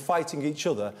interested in fighting each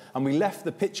other, and we left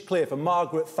the pitch clear for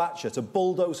Margaret Thatcher to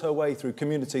bulldoze her way through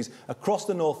communities across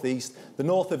the North East, the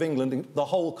north of England, and the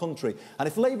whole country. And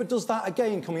if Labour does that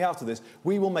again coming out of this,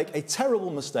 we will make a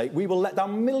terrible mistake. We will let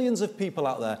down millions of people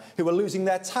out there who are losing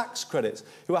their tax credits,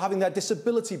 who are having their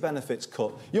disability benefits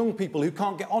cut, young people who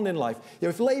can't get on in life. You know,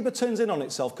 if Labour turns in on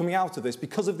itself coming out of this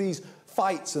because of these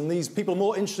fights and these people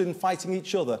more interested in fighting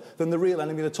each other than the real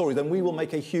enemy, the Tory, then we will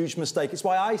make a huge mistake. It's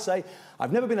why I say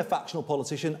I've never been a factional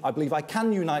politician. I believe I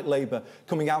can unite Labour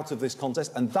coming out of this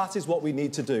contest, and that is what we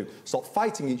need to do. Stop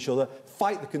fighting each other,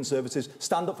 fight the Conservatives,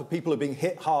 stand up for people who are being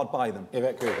hit hard by them.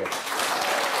 Yvette Cooper.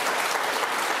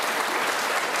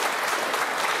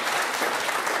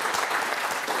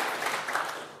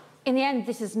 In the end,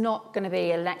 this is not going to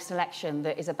be a next election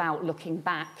that is about looking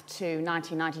back to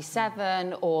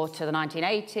 1997 or to the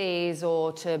 1980s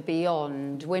or to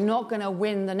beyond. We're not going to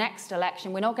win the next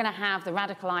election. We're not going to have the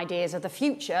radical ideas of the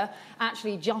future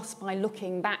actually just by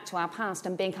looking back to our past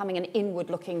and becoming an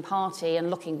inward-looking party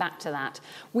and looking back to that.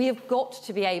 We have got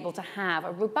to be able to have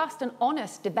a robust and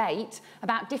honest debate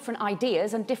about different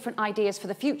ideas and different ideas for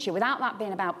the future without that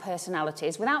being about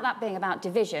personalities, without that being about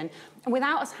division, and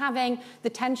without us having the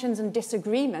tensions and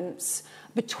disagreements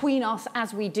between us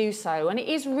as we do so. And it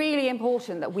is really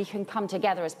important that we can come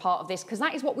together as part of this, because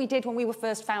that is what we did when we were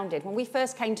first founded. When we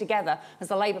first came together as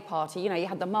the Labour Party, you know, you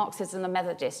had the Marxists and the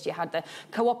Methodists, you had the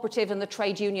cooperative and the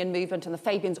trade union movement and the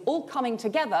Fabians all coming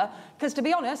together, because, to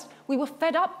be honest, we were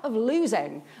fed up of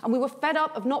losing and we were fed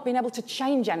up of not being able to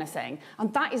change anything.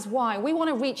 And that is why we want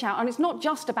to reach out. And it's not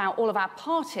just about all of our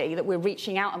party that we're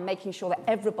reaching out and making sure that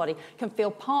everybody can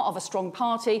feel part of a strong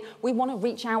party. We want to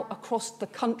reach out across the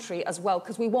country as well,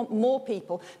 because we want more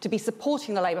people to be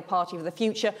supporting the Labour Party for the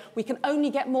future. We can only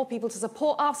get more people to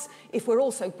support us if we're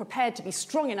also prepared to be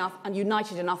strong enough and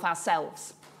united enough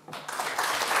ourselves.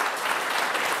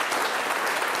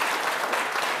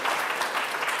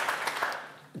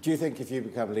 Do you think if you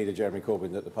become leader, Jeremy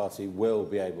Corbyn, that the party will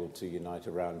be able to unite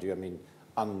around you? I mean,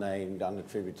 unnamed,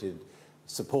 unattributed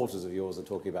supporters of yours are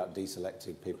talking about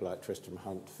deselecting people like Tristram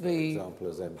Hunt, for example,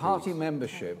 as MPs. Party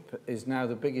membership is now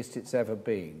the biggest it's ever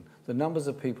been. The numbers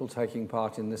of people taking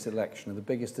part in this election are the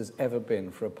biggest there's ever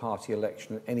been for a party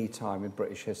election at any time in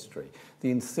British history.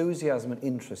 The enthusiasm and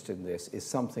interest in this is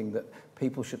something that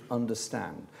people should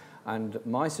understand. And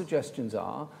my suggestions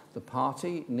are the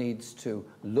party needs to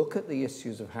look at the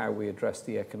issues of how we address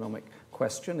the economic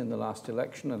question in the last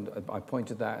election, and I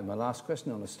pointed that in my last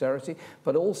question on austerity,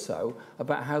 but also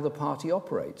about how the party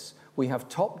operates. We have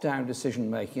top-down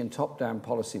decision-making and top-down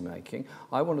policy-making.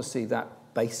 I want to see that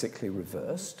basically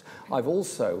reversed. I've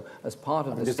also, as part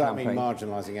of this campaign... Does that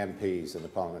mean marginalising MPs in the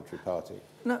parliamentary party?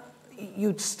 No.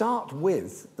 you'd start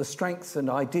with the strength and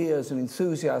ideas and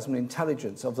enthusiasm and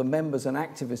intelligence of the members and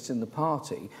activists in the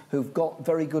party who've got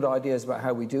very good ideas about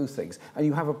how we do things, and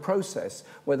you have a process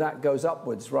where that goes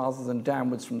upwards rather than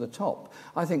downwards from the top.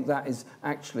 I think that is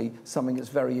actually something that's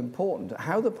very important.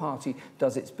 How the party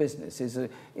does its business is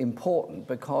important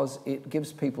because it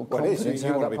gives people confidence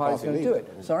in how that party's going to do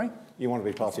it. Sorry? You want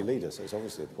to be party leader, so it's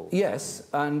obviously important. Yes,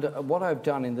 and what I've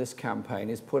done in this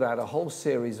campaign is put out a whole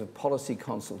series of policy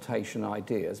consultation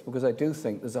ideas, because I do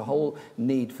think there's a whole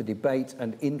need for debate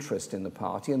and interest in the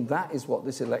party, and that is what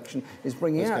this election is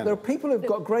bringing out. There are people who've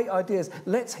got great ideas.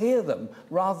 Let's hear them,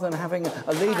 rather than having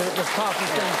a leader that just passes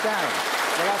things down.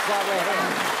 Well, that's why we're having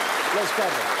Liz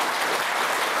Kendall.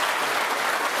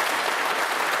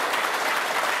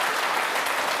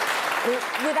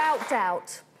 Without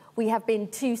doubt, we have been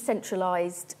too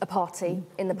centralised a party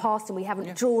in the past, and we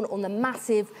haven't drawn on the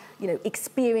massive,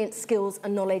 experience, skills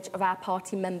and knowledge of our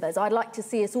party members. I'd like to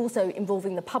see us also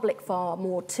involving the public far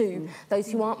more too,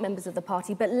 those who aren't members of the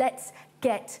party. But let's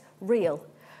get real.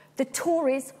 The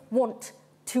Tories want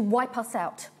to wipe us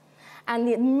out. And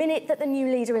the minute that the new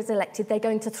leader is elected, they're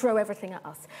going to throw everything at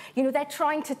us. They're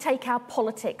trying to take our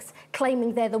politics,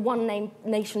 claiming they're the one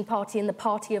nation party and the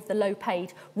party of the low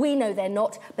paid. We know they're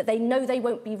not, but they know they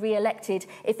won't be re-elected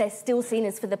if they're still seen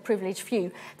as for the privileged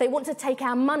few. They want to take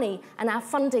our money and our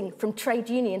funding from trade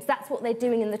unions. That's what they're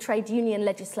doing in the trade union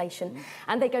legislation.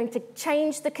 And they're going to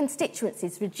change the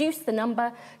constituencies, reduce the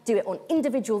number, do it on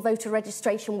individual voter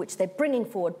registration, which they're bringing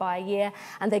forward by a year.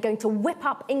 And they're going to whip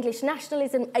up English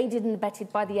nationalism, aided and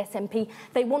abetted by the SNP.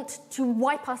 They want to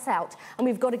wipe us out, and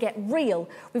we've got to get real.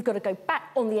 We've got to go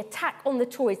back on the attack on the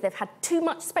Tories. They've had too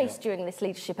much space during this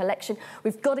leadership election.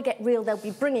 We've got to get real. They'll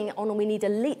be bringing it on, and we need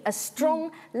a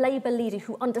strong Labour leader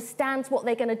who understands what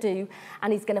they're going to do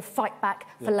and is going to fight back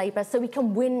for Labour so we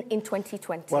can win in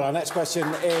 2020. Well, our next question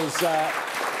is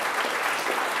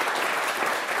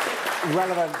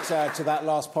relevant to that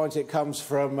last point. It comes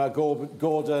from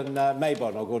Gordon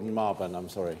Mabon, I'm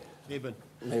sorry. Mabon,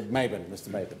 Mr.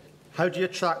 Mabon. How do you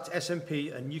attract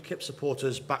SNP and UKIP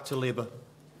supporters back to Labour?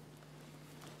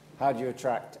 How do you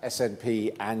attract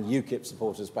SNP and UKIP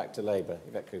supporters back to Labour?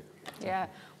 Yvette Cooper. Yeah,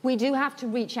 we do have to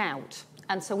reach out.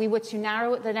 And so we were too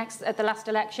narrow at the last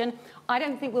election. I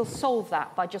don't think we'll solve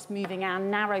that by just moving our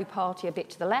narrow party a bit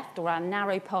to the left or our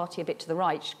narrow party a bit to the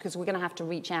right, because we're going to have to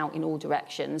reach out in all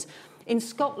directions. In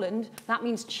Scotland, that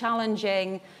means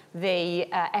challenging the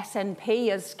SNP,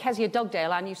 as Kezia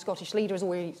Dugdale, our new Scottish leader, has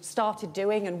already started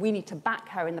doing, and we need to back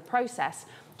her in the process.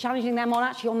 Challenging them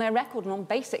on their record and on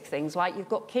basic things, like you've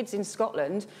got kids in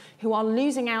Scotland who are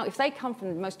losing out. If they come from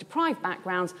the most deprived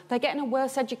backgrounds, they're getting a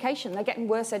worse education. They're getting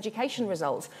worse education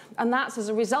results. And that's as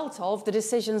a result of the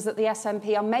decisions that the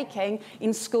SNP are making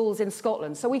in schools in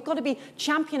Scotland. So we've got to be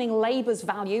championing Labour's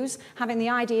values, having the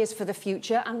ideas for the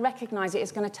future, and recognise it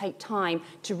is going to take time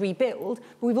to rebuild.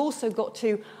 But we've also got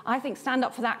to, I think, stand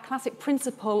up for that classic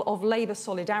principle of Labour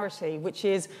solidarity, which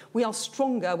is we are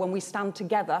stronger when we stand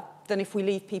together than if we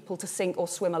leave people to sink or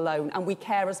swim alone. And we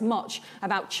care as much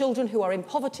about children who are in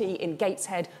poverty in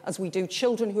Gateshead as we do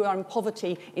children who are in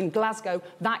poverty in Glasgow.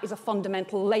 That is a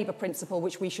fundamental Labour principle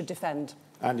which we should defend.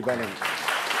 Andy Burnham.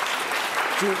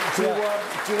 Do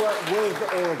you work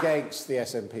with or against the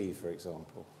SNP, for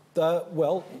example?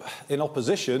 Well, in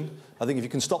opposition, I think if you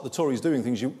can stop the Tories doing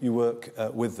things, you work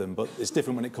with them. But it's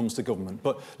different when it comes to government.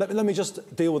 But let me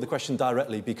just deal with the question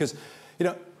directly, because,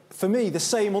 for me, the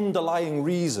same underlying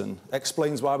reason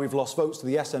explains why we've lost votes to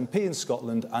the SNP in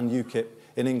Scotland and UKIP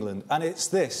in England. And it's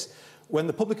this. When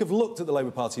the public have looked at the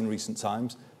Labour Party in recent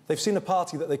times, they've seen a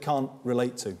party that they can't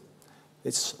relate to.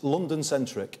 It's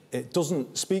London-centric. It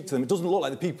doesn't speak to them. It doesn't look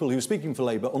like the people who are speaking for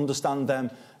Labour understand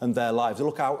them and their lives. They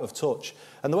look out of touch.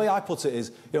 And the way I put it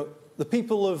is, the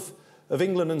people of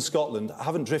England and Scotland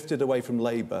haven't drifted away from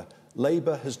Labour.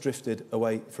 Labour has drifted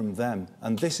away from them.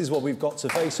 And this is what we've got to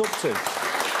face up to.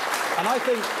 And I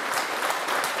think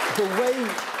the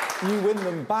way you win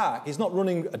them back is not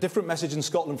running a different message in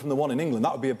Scotland from the one in England.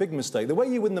 That would be a big mistake. The way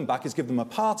you win them back is give them a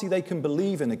party they can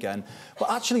believe in again,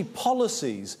 but actually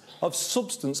policies of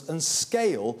substance and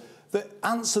scale that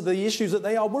answer the issues that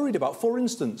they are worried about. For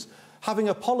instance, having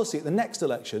a policy at the next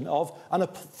election of an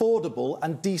affordable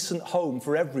and decent home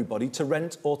for everybody to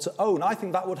rent or to own. I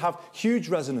think that would have huge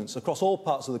resonance across all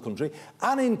parts of the country.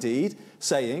 And indeed,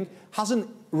 saying, hasn't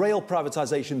rail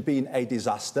privatisation been a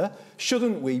disaster?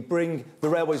 Shouldn't we bring the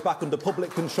railways back under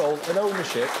public control and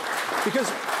ownership?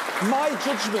 Because My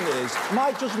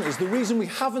judgment is the reason we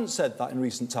haven't said that in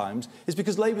recent times is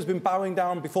because Labour's been bowing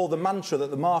down before the mantra that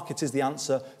the market is the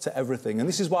answer to everything. And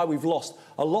this is why we've lost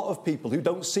a lot of people who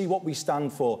don't see what we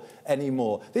stand for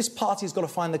anymore. This party's got to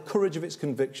find the courage of its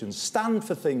convictions, stand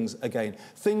for things again,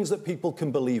 things that people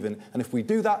can believe in. And if we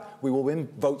do that, we will win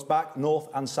votes back north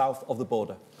and south of the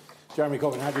border. Jeremy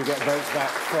Corbyn, how do you get votes back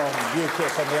from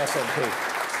UKIP and the SNP?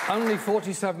 Only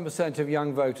 47% of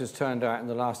young voters turned out in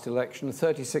the last election.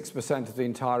 36% of the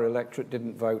entire electorate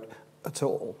didn't vote at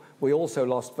all. We also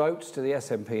lost votes to the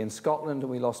SNP in Scotland,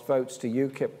 and we lost votes to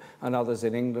UKIP and others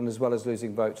in England, as well as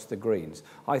losing votes to the Greens.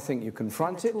 I think you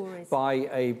confront it by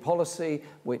a policy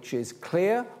which is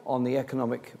clear on the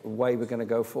economic way we're going to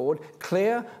go forward,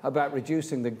 clear about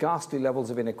reducing the ghastly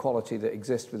levels of inequality that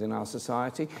exist within our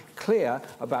society, clear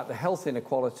about the health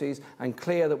inequalities, and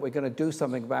clear that we're going to do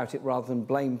something about it rather than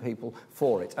blame people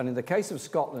for it. And in the case of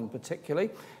Scotland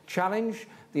particularly, challenge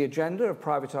the agenda of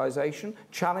privatisation,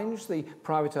 challenge the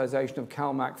privatisation of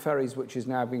Calmac ferries, which is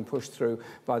now being pushed through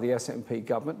by the SNP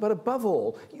government, but above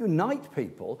all, unite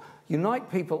people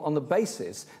on the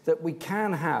basis that we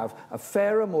can have a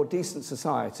fairer, more decent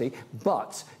society,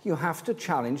 but you have to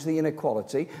challenge the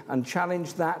inequality and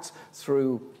challenge that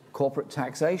through corporate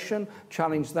taxation,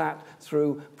 challenge that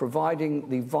through providing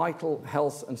the vital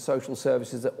health and social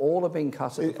services that all are being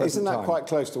cut at the present time. Isn't that quite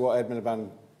close to what Edmund Ban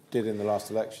did in the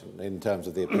last election in terms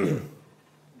of the appeal?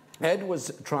 Ed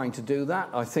was trying to do that.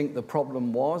 I think the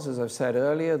problem was, as I've said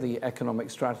earlier, the economic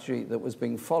strategy that was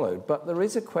being followed. But there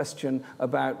is a question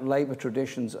about Labour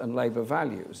traditions and Labour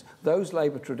values. Those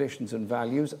Labour traditions and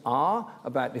values are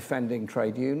about defending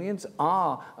trade unions,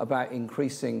 are about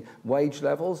increasing wage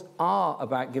levels, are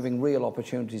about giving real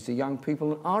opportunities to young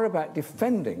people, and are about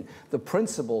defending the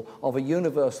principle of a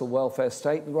universal welfare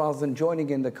state rather than joining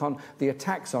in the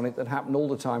attacks on it that happen all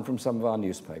the time from some of our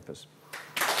newspapers.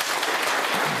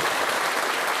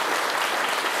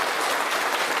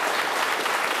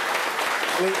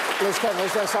 Liz Kendall,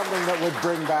 is there something that would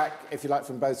bring back, if you like,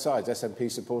 from both sides,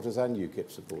 SNP supporters and UKIP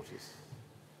supporters?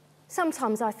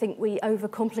 Sometimes I think we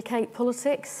overcomplicate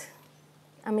politics.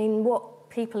 I mean, what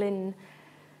people in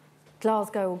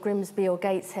Glasgow or Grimsby or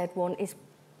Gateshead want is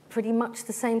pretty much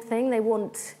the same thing. They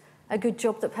want a good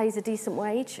job that pays a decent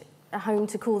wage, a home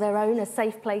to call their own, a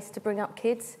safe place to bring up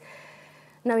kids,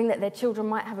 knowing that their children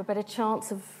might have a better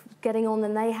chance of getting on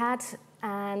than they had,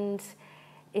 and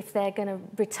if they're going to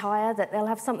retire, that they'll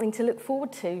have something to look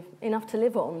forward to, enough to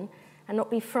live on, and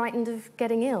not be frightened of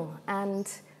getting ill.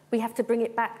 And we have to bring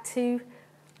it back to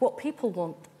what people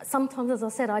want. Sometimes, as I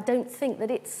said, I don't think that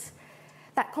it's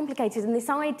that complicated. And this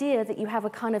idea that you have a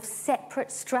kind of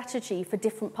separate strategy for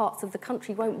different parts of the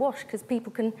country won't wash, because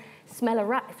people can smell a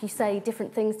rat if you say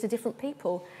different things to different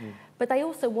people. But they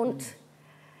also want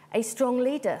a strong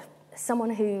leader,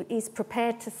 someone who is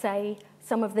prepared to say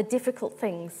some of the difficult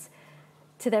things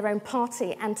to their own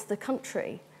party and to the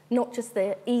country, not just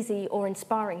the easy or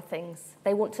inspiring things.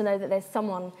 They want to know that there's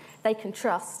someone they can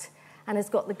trust and has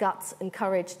got the guts and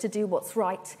courage to do what's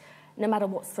right, no matter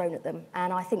what's thrown at them.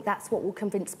 And I think that's what will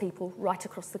convince people right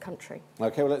across the country.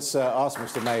 OK, well, let's ask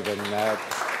Mr Maven.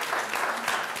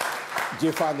 Do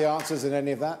you find the answers in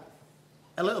any of that?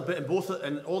 A little bit in both,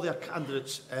 and all their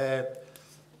candidates.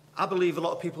 I believe a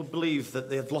lot of people believe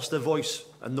that they've lost their voice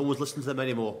and no one's listening to them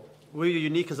anymore. We're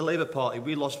unique as a Labour Party.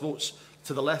 We lost votes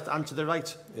to the left and to the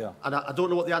right. Yeah. And I don't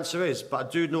know what the answer is, but I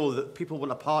do know that people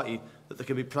want a party that they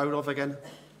can be proud of again.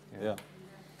 Yeah.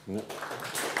 Gentleman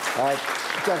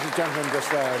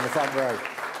just there in the front row.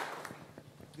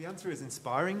 The answer is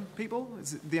inspiring people.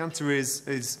 The answer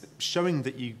is showing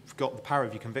that you've got the power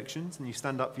of your convictions and you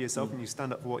stand up for yourself and you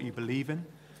stand up for what you believe in.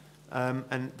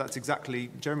 And that's exactly,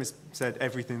 Jeremy's said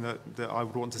everything that I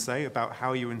would want to say about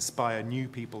how you inspire new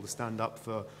people to stand up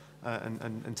for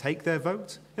and take their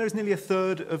vote. You know, it's nearly a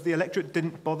third of the electorate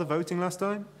didn't bother voting last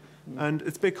time. And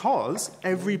it's because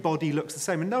everybody looks the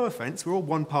same. And no offence, we're all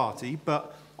one party,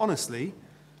 but honestly,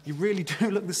 you really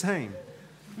do look the same.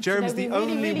 Jeremy's the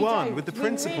only one with the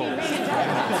principles.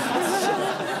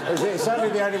 It's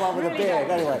certainly the only one with a beard.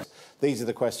 Anyway, these are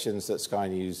the questions that Sky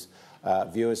News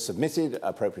viewers submitted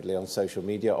appropriately on social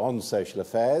media, on social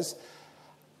affairs.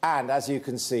 And as you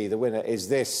can see, the winner is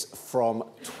this from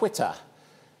Twitter.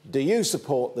 Do you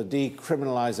support the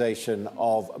decriminalisation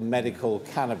of medical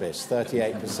cannabis?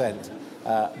 38%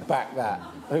 back that.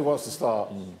 Who wants to start?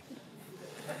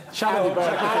 Shadow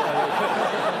Health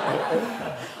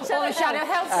Secretary.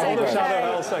 Shadow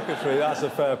Health Secretary, that's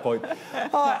a fair point.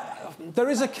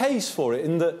 There is a case for it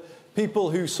in that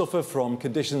people who suffer from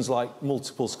conditions like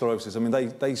multiple sclerosis, I mean,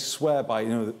 they swear by, you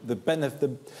know,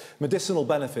 the medicinal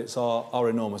benefits are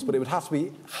enormous, but it would have to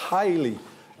be highly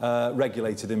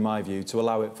regulated, in my view, to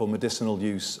allow it for medicinal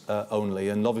use only.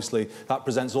 And obviously, that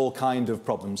presents all kind of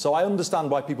problems. So I understand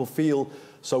why people feel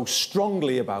so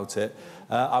strongly about it.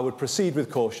 I would proceed with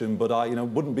caution, but I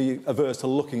wouldn't be averse to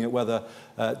looking at whether,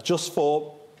 just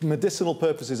for medicinal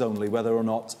purposes only, whether or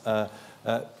not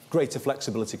greater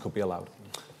flexibility could be allowed.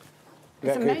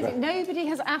 It's amazing. Nobody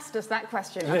has asked us that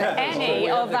question at any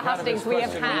of the hustings we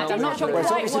have had. I'm not sure quite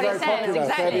what it says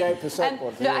exactly.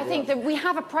 Look, I think that we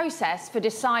have a process for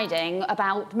deciding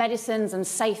about medicines and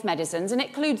safe medicines, and it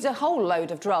includes a whole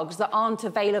load of drugs that aren't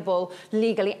available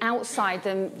legally outside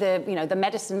the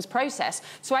medicines process.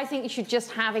 So I think you should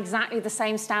just have exactly the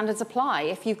same standards apply.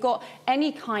 If you've got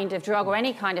any kind of drug or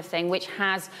any kind of thing which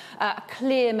has a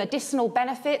clear medicinal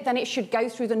benefit, then it should go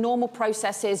through the normal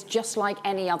processes just like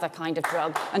any other kind of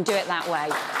drug, and do it that way.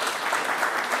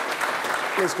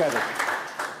 Liz Kendall.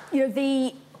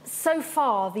 So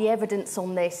far, the evidence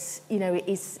on this,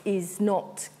 is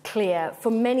not clear. For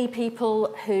many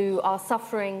people who are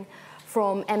suffering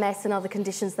from MS and other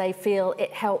conditions, they feel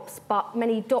it helps, but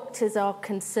many doctors are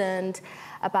concerned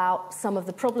about some of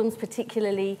the problems,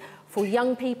 particularly for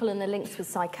young people and the links with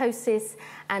psychosis.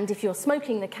 And if you're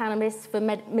smoking the cannabis for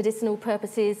medicinal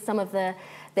purposes, some of the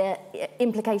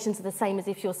implications are the same as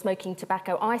if you're smoking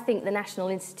tobacco. I think the National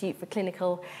Institute for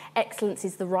Clinical Excellence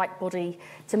is the right body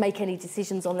to make any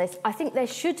decisions on this. I think there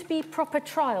should be proper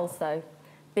trials, though,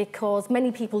 because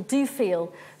many people do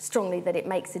feel strongly that it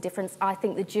makes a difference. I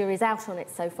think the jury's out on it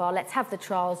so far. Let's have the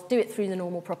trials, do it through the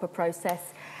normal proper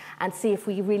process, and see if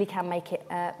we really can make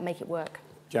it work.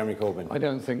 Jeremy Corbyn. I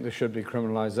don't think there should be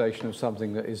criminalisation of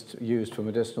something that is used for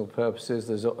medicinal purposes.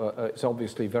 It's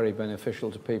obviously very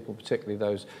beneficial to people, particularly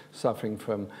those suffering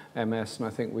from MS, and I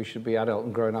think we should be adult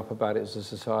and grown up about it as a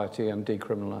society and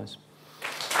decriminalise.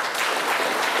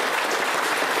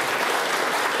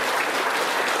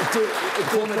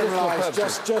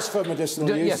 Decriminalise just for medicinal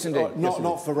use? Yes, indeed.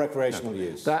 Not for recreational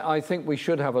use? I think we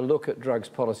should have a look at drugs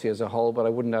policy as a whole, but I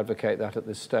wouldn't advocate that at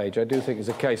this stage. I do think there's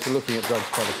a case for looking at drugs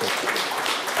policy.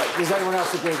 Does anyone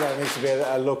else agree there needs to be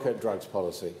a look at drugs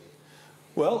policy?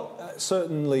 Well,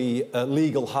 certainly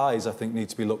legal highs, I think, need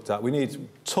to be looked at. We need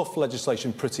tough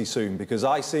legislation pretty soon, because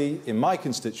I see in my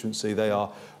constituency they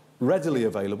are readily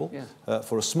available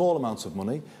for a small amount of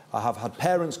money. I have had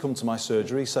parents come to my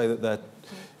surgery say that their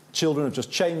children have just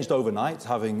changed overnight,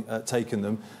 having taken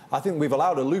them. I think we've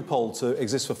allowed a loophole to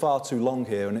exist for far too long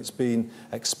here, and it's been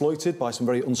exploited by some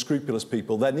very unscrupulous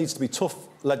people. There needs to be tough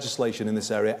legislation in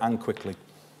this area, and quickly.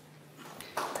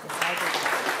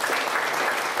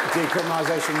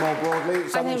 Decriminalisation more broadly?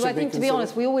 I think to be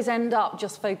honest, we always end up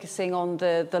just focusing on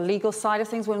the legal side of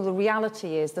things, when the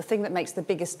reality is the thing that makes the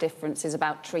biggest difference is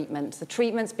about treatment. The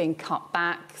treatment's being cut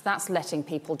back, that's letting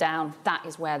people down. That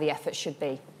is where the effort should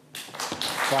be.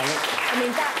 I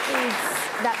mean,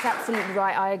 that's absolutely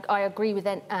right. I agree with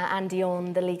Andy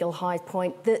on the legal high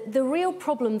point. The real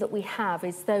problem that we have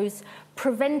is those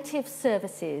preventive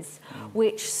services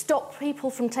which stop people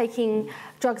from taking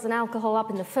drugs and alcohol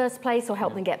up in the first place or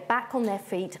help them get back on their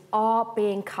feet are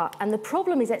being cut. And the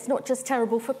problem is it's not just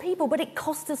terrible for people, but it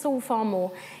costs us all far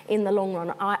more in the long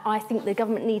run. I think the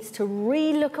government needs to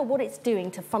re-look at what it's doing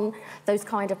to fund those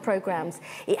kind of programmes.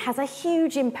 It has a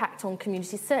huge impact on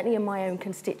communities, certainly in my own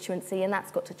constituency, and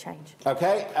that's got to change.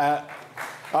 OK.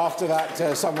 After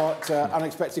that somewhat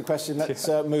unexpected question, let's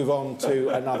move on to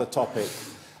another topic.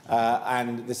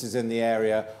 And this is in the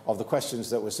area of the questions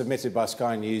that were submitted by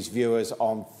Sky News viewers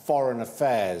on foreign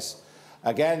affairs.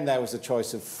 Again, there was a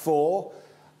choice of 4.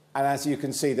 And as you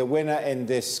can see, the winner in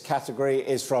this category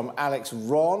is from Alex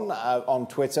Ron on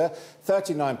Twitter.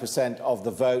 39% of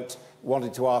the vote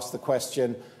wanted to ask the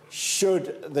question,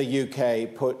 should the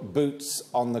UK put boots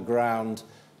on the ground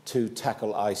to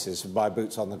tackle ISIS? By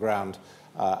boots on the ground,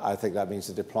 I think that means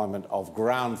the deployment of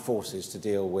ground forces to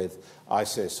deal with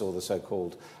ISIS, or the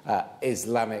so-called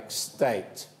Islamic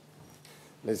State.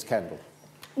 Liz Kendall.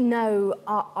 No,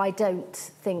 I don't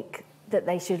think that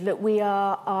they should. Look, we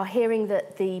are hearing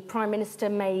that the Prime Minister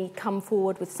may come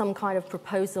forward with some kind of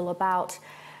proposal about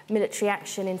military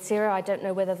action in Syria. I don't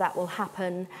know whether that will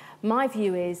happen. My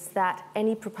view is that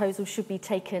any proposal should be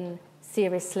taken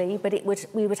seriously, but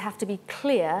we would have to be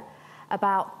clear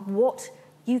about what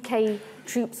UK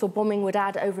troops or bombing would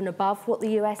add over and above what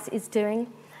the US is doing.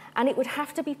 And it would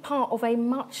have to be part of a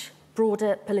much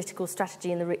broader political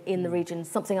strategy in the region,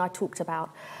 something I talked about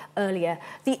earlier.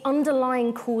 The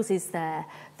underlying causes there,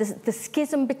 the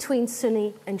schism between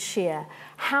Sunni and Shia.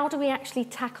 How do we actually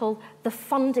tackle the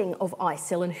funding of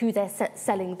ISIL and who they're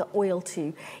selling the oil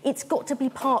to? It's got to be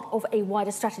part of a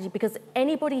wider strategy, because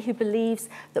anybody who believes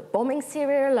that bombing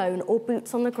Syria alone or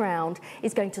boots on the ground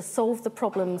is going to solve the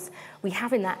problems we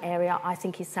have in that area, I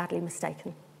think is sadly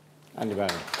mistaken. Andy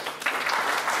Burnham.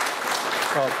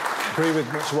 Well, I agree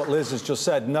with much of what Liz has just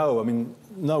said. No, I mean,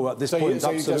 no, at this point,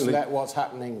 so absolutely. you just let what's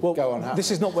happening go on happening?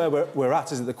 This is not where we're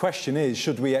at, is it? The question is,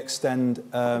 should we extend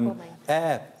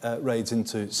air raids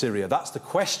into Syria? That's the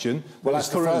question. Well, that's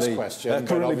the first question,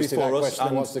 currently before us.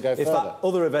 And wants to go if further. that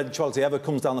other eventuality ever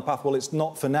comes down the path, well, it's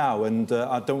not for now, and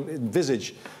I don't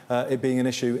envisage it being an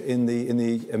issue in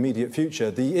the immediate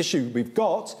future. The issue we've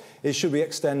got is, should we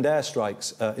extend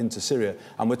airstrikes into Syria?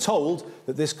 And we're told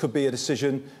that this could be a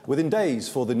decision within days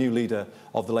for the new leader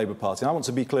of the Labour Party. And I want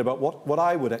to be clear about what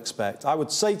I would expect. I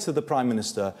would say to the Prime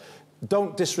Minister,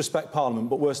 don't disrespect Parliament,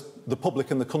 but worse, the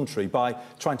public and the country, by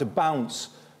trying to bounce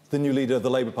the new leader of the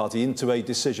Labour Party into a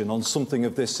decision on something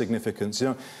of this significance. You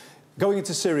know, going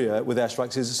into Syria with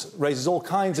airstrikes raises all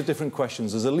kinds of different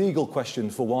questions. There's a legal question,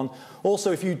 for one.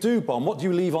 Also, if you do bomb, what do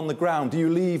you leave on the ground? Do you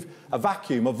leave a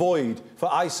vacuum, a void for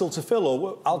ISIL to fill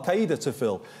or Al-Qaeda to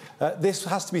fill? This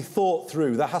has to be thought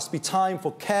through. There has to be time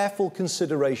for careful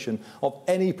consideration of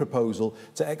any proposal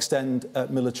to extend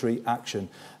military action.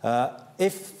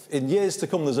 If in years to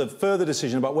come there's a further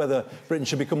decision about whether Britain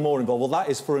should become more involved, well, that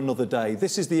is for another day.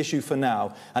 This is the issue for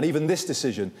now, and even this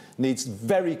decision needs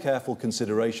very careful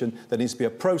consideration. There needs to be a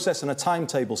process and a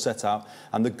timetable set out,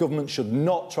 and the government should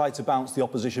not try to bounce the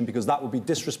opposition, because that would be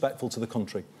disrespectful to the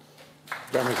country.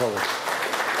 Jeremy Corbyn.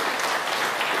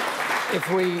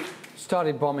 If we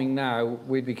started bombing now,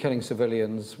 we'd be killing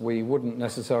civilians. We wouldn't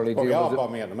necessarily well, deal with we are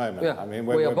bombing at the moment. Yeah, I mean,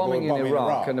 we are bombing in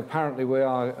Iraq, and and apparently we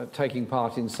are taking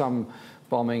part in some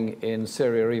bombing in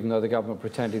Syria, even though the government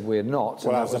pretended we're not.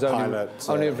 Well, and that was pilot,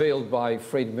 only revealed by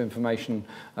Freedom of Information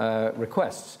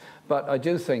requests. But I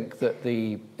do think that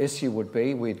the issue would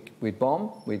be we'd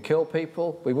bomb, we'd kill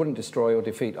people, we wouldn't destroy or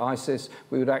defeat ISIS,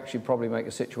 we would actually probably make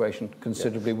the situation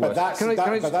considerably worse.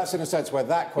 But that's in a sense where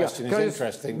that question is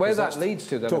interesting. Where that leads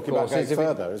to, then, talking of course, about going is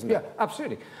further, isn't it? Yeah,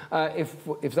 absolutely.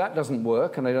 If that doesn't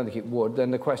work, and I don't think it would,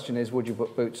 then the question is, would you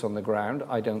put boots on the ground?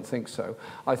 I don't think so.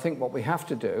 I think what we have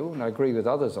to do, and I agree with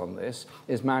others on this,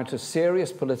 is mount a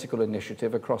serious political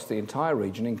initiative across the entire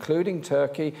region, including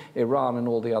Turkey, Iran and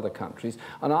all the other countries,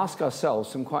 and ask ourselves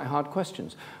some quite hard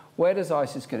questions. Where does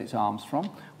ISIS get its arms from?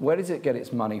 Where does it get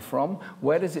its money from?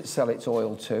 Where does it sell its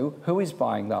oil to? Who is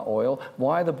buying that oil?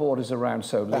 Why are the borders around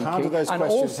so leaky? How do those and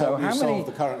questions also, help you solve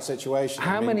the current situation?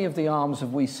 How many of the arms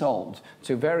have we sold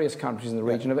to various countries in the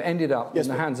region have ended up in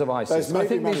the hands of ISIS? I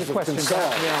think these are questions that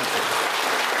have to be answered.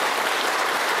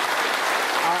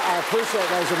 I appreciate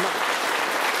those.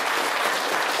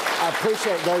 I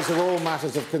appreciate those are all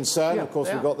matters of concern. Of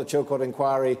course, we've got the Chilcot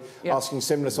inquiry asking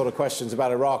similar sort of questions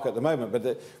about Iraq at the moment.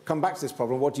 But come back to this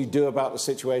problem. What do you do about the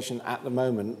situation at the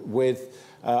moment with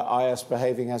IS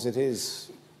behaving as it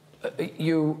is?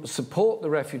 You support the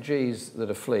refugees that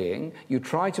are fleeing. You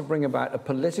try to bring about a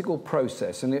political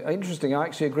process. And interesting, I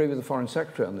actually agree with the Foreign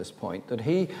Secretary on this point, that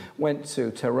he went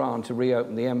to Tehran to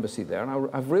reopen the embassy there.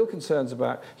 And I have real concerns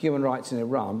about human rights in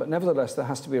Iran, but nevertheless, there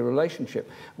has to be a relationship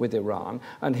with Iran.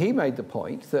 And he made the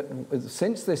point that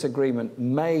since this agreement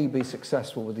may be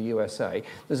successful with the USA,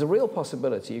 there's a real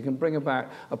possibility you can bring about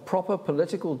a proper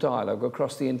political dialogue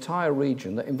across the entire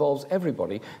region that involves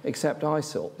everybody except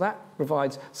ISIL. That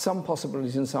provides some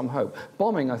possibilities and some hope.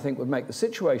 Bombing, I think, would make the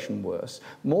situation worse.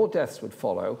 More deaths would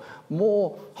follow,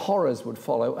 more horrors would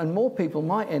follow, and more people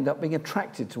might end up being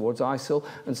attracted towards ISIL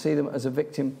and see them as a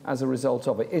victim as a result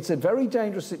of it. It's a very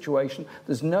dangerous situation.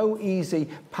 There's no easy,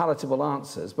 palatable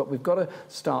answers, but we've got to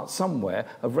start somewhere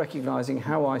of recognising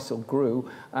how ISIL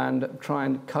grew and try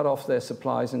and cut off their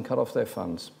supplies and cut off their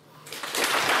funds.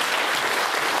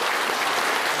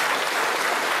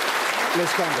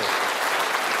 Liz Kendall.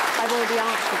 I've already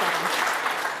answered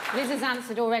that. Liz has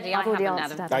answered already. I've already haven't,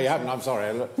 answered Adam. that. Oh, you haven't? I'm sorry.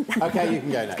 OK, you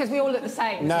can go next. Because we all look the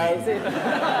same. No.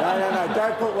 No,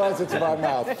 don't put words into my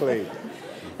mouth, please.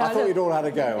 I thought you'd all had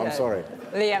a go. I'm sorry.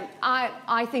 Liam,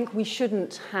 I think we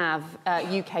shouldn't have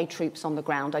UK troops on the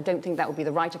ground. I don't think that would be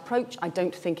the right approach. I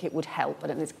don't think it would help. I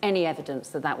don't think there's any evidence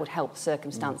that that would help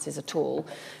circumstances at all.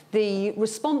 The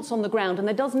response on the ground, and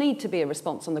there does need to be a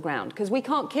response on the ground, because we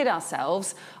can't kid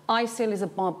ourselves, ISIL is a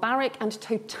barbaric and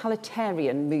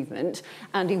totalitarian movement,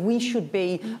 and we should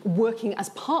be working as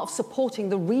part of supporting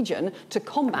the region to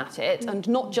combat it and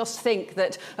not just think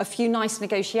that a few nice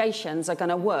negotiations are going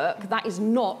to work. That is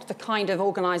not the kind of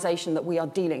organisation that we are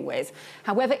dealing with.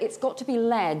 However, it's got to be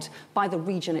led by the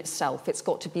region itself. It's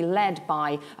got to be led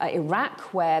by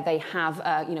Iraq, where they have,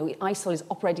 ISIL is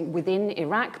operating within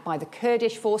Iraq, by the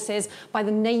Kurdish forces, by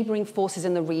the neighbouring forces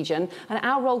in the region, and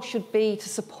our role should be to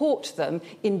support them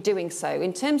in doing so.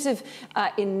 In terms of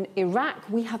in Iraq,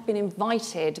 we have been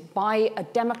invited by a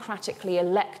democratically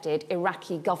elected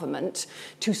Iraqi government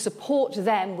to support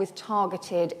them with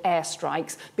targeted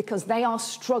airstrikes because they are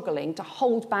struggling to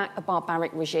hold back a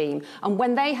barbaric regime. And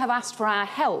when they have asked for our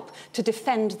help to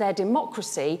defend their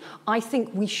democracy, I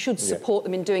think we should support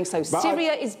them in doing so. But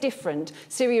Syria is different.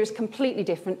 Syria is completely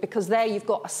different because there you've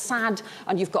got Assad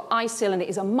and you've got ISIL, and it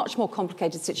is a much more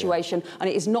complicated situation, and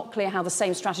it is not clear how the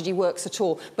same strategy works at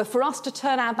all. But for us to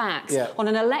turn our backs on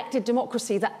an elected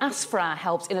democracy that asks for our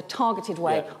help in a targeted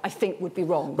way, I think would be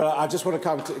wrong. But I just want to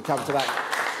come to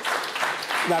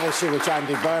that issue which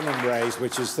Andy Burnham raised,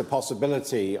 which is the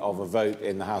possibility of a vote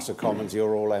in the House of Commons,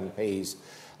 you're all MPs,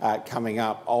 coming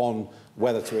up on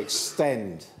whether to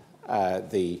extend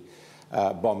the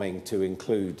bombing to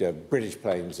include British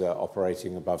planes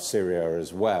operating above Syria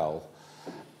as well.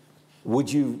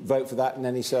 Would you vote for that in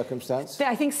any circumstance?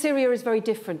 I think Syria is very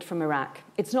different from Iraq.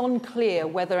 It's unclear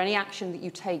whether any action that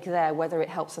you take there, whether it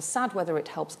helps Assad, whether it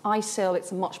helps ISIL,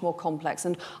 it's much more complex.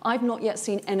 And I've not yet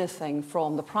seen anything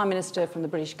from the Prime Minister, from the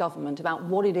British government, about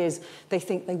what it is they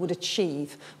think they would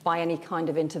achieve by any kind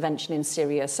of intervention in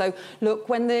Syria. So, look,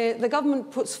 when the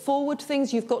government puts forward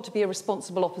things, you've got to be a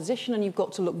responsible opposition and you've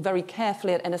got to look very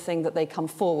carefully at anything that they come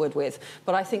forward with.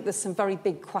 But I think there's some very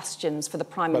big questions for the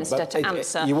Prime Minister to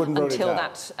answer until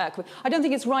that... I don't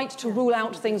think it's right to rule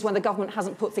out things when the government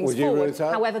hasn't put things forward.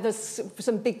 However, there's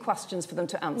some big questions for them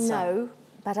to answer. No,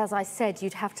 but as I said,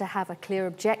 you'd have to have a clear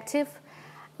objective,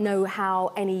 know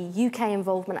how any UK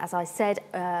involvement, as I said,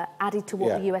 added to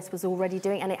what the US was already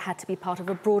doing, and it had to be part of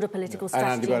a broader political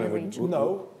strategy in the region.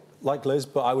 No, like Liz,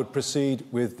 but I would proceed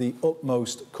with the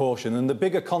utmost caution. And the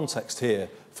bigger context here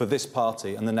for this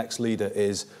party and the next leader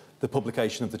is the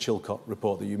publication of the Chilcot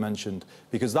report that you mentioned,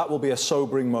 because that will be a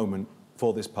sobering moment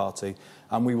for this party,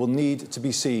 and we will need to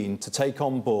be seen to take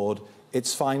on board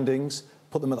its findings,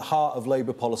 put them at the heart of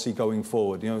Labour policy going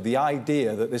forward. You know, the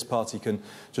idea that this party can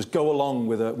just go along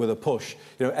with a push.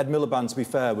 You know, Ed Miliband, to be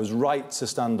fair, was right to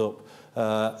stand up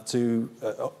to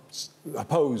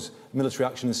oppose military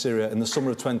action in Syria in the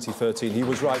summer of 2013. He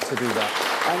was right to do that.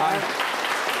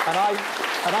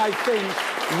 And I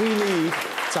think we need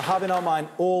to have in our mind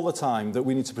all the time that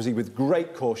we need to proceed with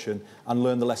great caution and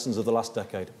learn the lessons of the last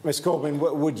decade. Ms Corbyn,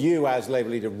 would you, as Labour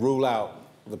leader, rule out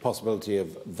the possibility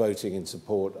of voting in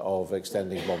support of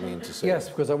extending bombing into Syria? Yes,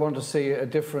 because I want to see a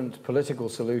different political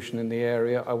solution in the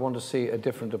area. I want to see a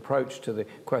different approach to the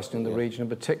question in the region, and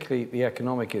particularly the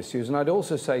economic issues. And I'd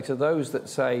also say to those that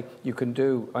say you can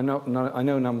do, I know a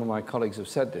number of my colleagues have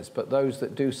said this, but those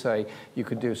that do say you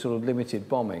could do sort of limited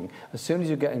bombing, as soon as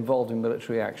you get involved in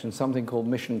military action, something called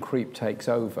mission creep takes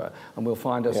over, and we'll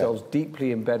find ourselves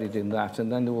deeply embedded in that,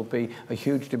 and then there will be a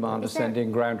huge demand of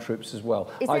sending ground troops as well.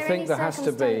 I think there has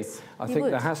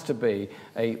to be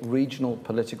a regional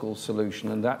political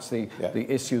solution, and that's the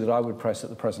issue that I would press at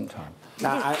the present time.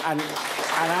 Now, and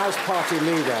as party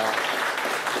leader,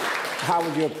 how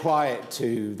would you apply it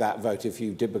to that vote if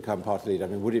you did become party leader? I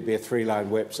mean, would it be a three-line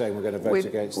whip saying we're going to vote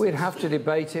against it? We'd have to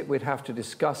debate it. We'd have to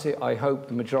discuss it. I hope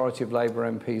the majority of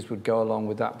Labour MPs would go along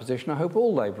with that position. I hope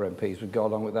all Labour MPs would go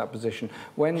along with that position.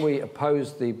 When we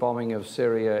opposed the bombing of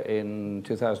Syria in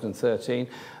 2013,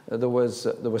 there were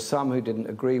some who didn't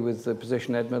agree with the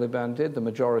position Ed Miliband did. The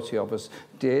majority of us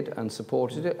did and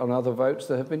supported it. On other votes,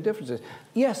 there have been differences.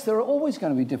 Yes, there are always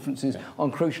going to be differences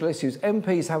on crucial issues.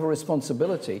 MPs have a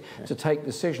responsibility to take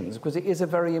decisions because it is a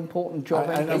very important job.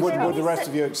 And would the rest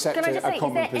of you accept a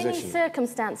common position? Is there any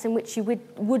circumstance in which you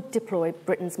would deploy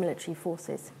Britain's military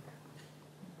forces?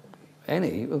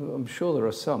 Any? I'm sure there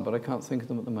are some, but I can't think of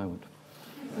them at the moment.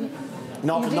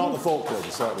 Not the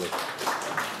Falklands, certainly.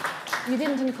 You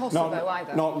didn't in Kosovo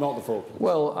either? Not the Falklands.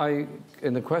 Well,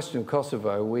 in the question of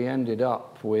Kosovo, we ended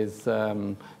up with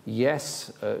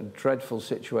yes, a dreadful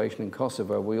situation in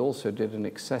Kosovo. We also did an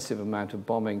excessive amount of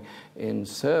bombing in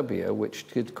Serbia, which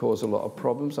did cause a lot of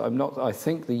problems. I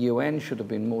think the UN should have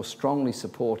been more strongly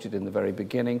supported in the very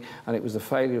beginning, and it was the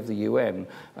failure of the UN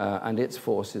and its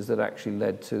forces that actually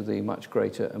led to the much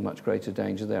greater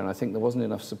danger there. And I think there wasn't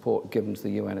enough support given to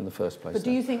the UN in the first place. But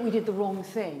do you think we did the wrong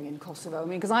thing in Kosovo? I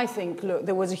mean, because I think, look,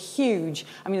 there was a huge,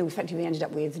 I mean, we effectively ended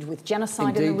up with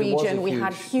genocide in the region. We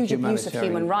had huge abuse of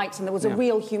human rights, and there was a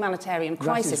real humanitarian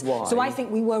crisis. So I think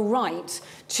we were right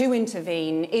to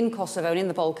intervene in Kosovo and in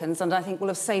the Balkans, and I think we'll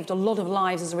have saved a lot of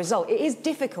lives as a result. It is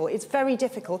difficult, it's very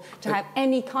difficult to have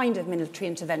any kind of military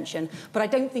intervention, but I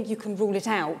don't think you can rule it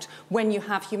out when you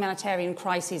have humanitarian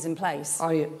crises in place.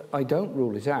 I don't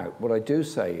rule it out. What I do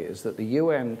say is that the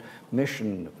UN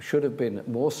mission should have been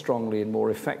more strongly and more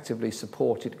effectively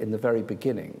supported in the very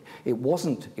beginning. It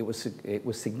wasn't. It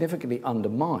was significantly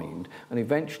undermined, and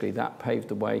eventually that paved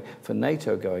the way for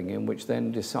NATO going in, which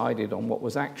then decided on what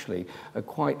was actually a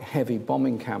quite heavy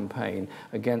bombing campaign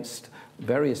against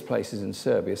various places in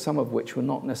Serbia, some of which were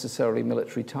not necessarily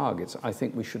military targets. I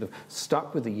think we should have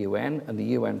stuck with the UN and the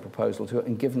UN proposal to it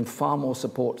and given far more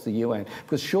support to the UN,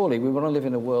 because surely we want to live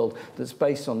in a world that's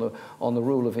based on the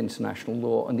rule of international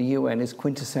law, and the UN is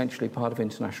quintessentially part of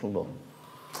international law.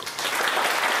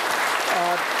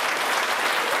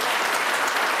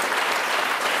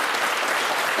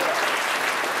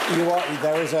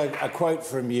 There is a quote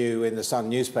from you in the Sun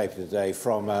newspaper today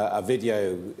from a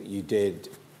video you did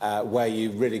where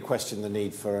you really question the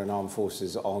need for an armed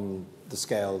forces on the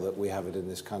scale that we have it in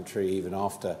this country, even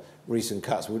after recent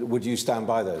cuts. Would you stand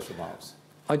by those remarks?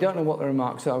 I don't know what the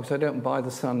remarks are, because I don't buy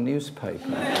the Sun newspaper.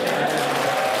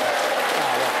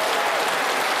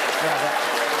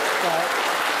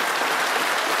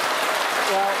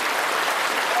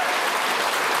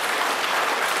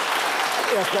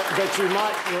 Yes, but you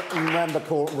might remember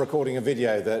recording a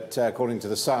video that, according to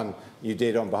the Sun, you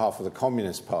did on behalf of the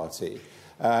Communist Party,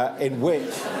 in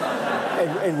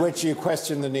which you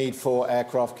question the need for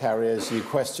aircraft carriers, you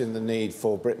question the need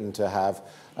for Britain to have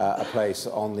a place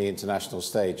on the international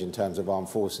stage in terms of armed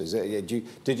forces.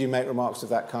 Did you make remarks of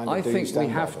that kind? I think we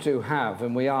have to have,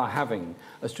 and we are having,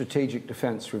 a strategic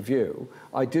defence review.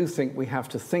 I do think we have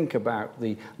to think about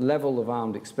the level of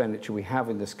armed expenditure we have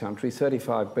in this country,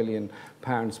 £35 billion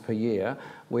per year.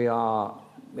 We are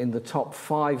in the top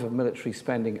 5 of military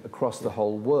spending across the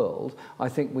whole world. I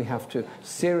think we have to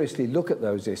seriously look at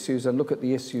those issues and look at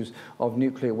the issues of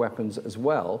nuclear weapons as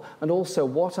well, and also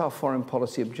what our foreign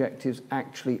policy objectives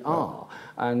actually are.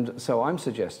 And so I'm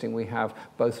suggesting we have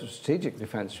both a strategic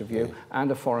defence review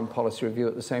and a foreign policy review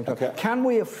at the same time. Can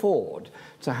we afford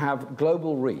to have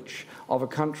global reach of a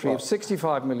country of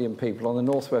 65 million people on the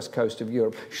northwest coast of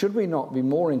Europe? Should we not be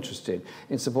more interested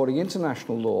in supporting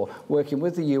international law, working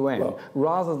with the UN,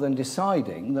 rather than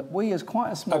deciding that we, as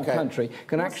quite a small country,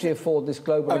 can actually afford this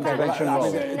global intervention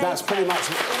role? That's pretty much...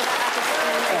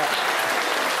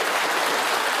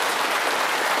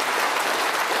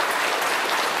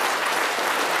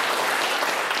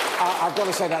 I've got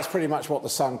to say that's pretty much what the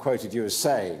Sun quoted you as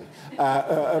saying. Do you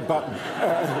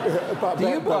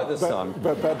buy the Sun?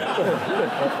 But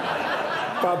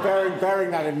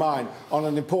bearing that in mind, on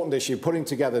an important issue, putting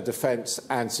together defence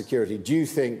and security, do you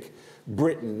think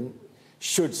Britain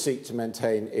should seek to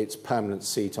maintain its permanent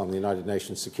seat on the United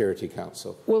Nations Security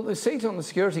Council? Well, the seat on the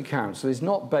Security Council is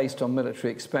not based on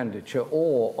military expenditure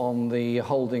or on the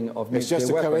holding of nuclear weapons. It's just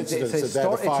a coincidence that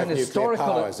they're the 5 nuclear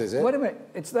powers, is it? Wait a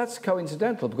minute, that's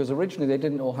coincidental, because originally they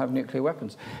didn't all have nuclear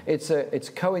weapons. It's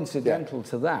coincidental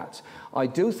to that. I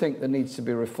do think there needs to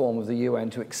be reform of the UN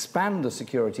to expand the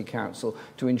Security Council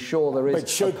to ensure there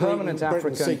is a permanent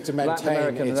African, seek to Latin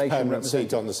American its and Asian permanent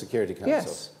seat on the Security Council?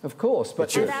 Yes, of course.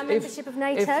 But and our membership of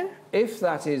NATO? If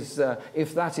that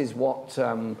is what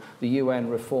the UN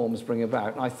reforms bring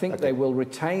about, I think they will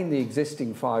retain the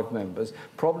existing 5 members,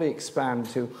 probably expand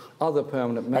to other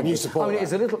permanent members. And you support that?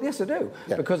 It's a little, yes, I do.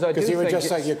 Yeah. Because I do you were think just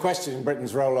saying you're questioning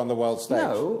Britain's role on the world stage.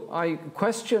 No, I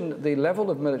question the level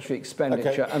of military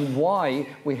expenditure and why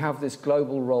we have this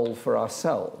global role for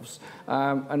ourselves.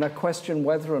 And I question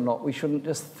whether or not we shouldn't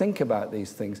just think about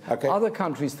these things. Other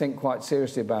countries think quite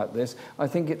seriously about this. I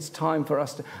think it's time for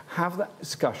us to have that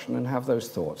discussion and have those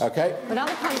thoughts. But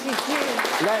other countries do.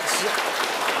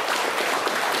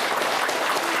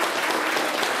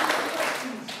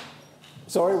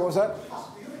 Sorry, what was that?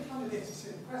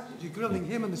 You're grilling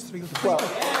him on the street.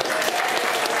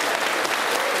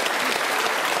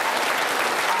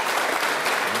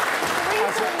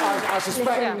 I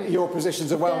suspect your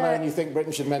positions are well known. You think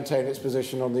Britain should maintain its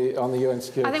position on the UN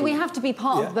security? I think we have to be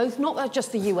part of both, not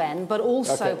just the UN, but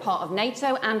also part of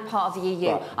NATO and part of the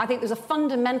EU. Right. I think there's a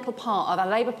fundamental part of our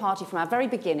Labour Party from our very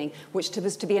beginning, which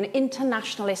was to be an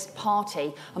internationalist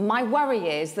party. And my worry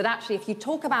is that actually, if you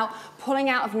talk about pulling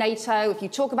out of NATO, if you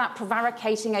talk about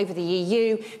prevaricating over the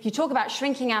EU, if you talk about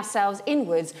shrinking ourselves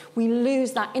inwards, we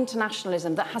lose that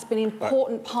internationalism that has been an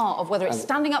important part of whether it's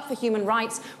standing up for human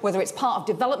rights, whether it's part of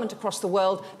development across the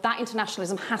world. That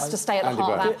internationalism has to stay at the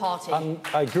heart of our party.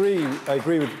 I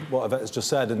agree with what Yvette has just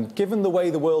said, and given the way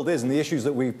the world is and the issues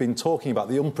that we've been talking about,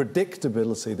 the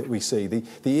unpredictability that we see,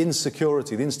 the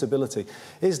insecurity, the instability,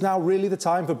 is now really the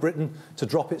time for Britain to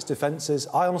drop its defences?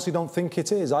 I honestly don't think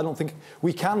it is. I don't think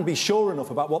we can be sure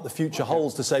enough about what the future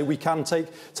holds to say we can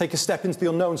take a step into the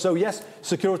unknown. So yes,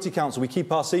 Security Council, we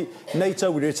keep our seat.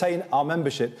 NATO, we retain our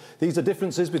membership. These are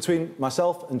differences between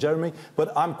myself and Jeremy,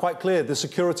 but I'm quite clear the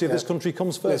security of this country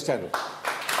comes first. Liz Kendall.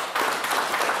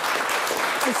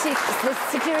 The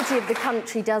security of the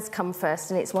country does come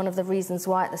first, and it's one of the reasons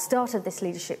why at the start of this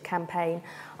leadership campaign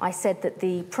I said that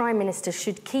the Prime Minister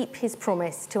should keep his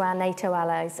promise to our NATO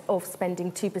allies of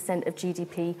spending 2% of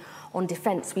GDP on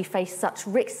defence. We face such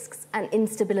risks and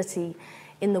instability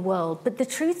in the world. But the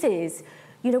truth is,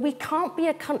 you know, we can't be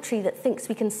a country that thinks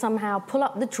we can somehow pull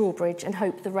up the drawbridge and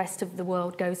hope the rest of the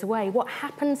world goes away. What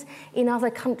happens in other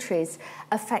countries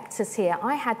affects us here.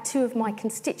 I had 2 of my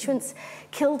constituents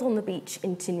killed on the beach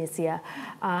in Tunisia,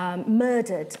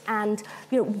 murdered. And,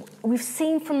 you know, we've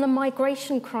seen from the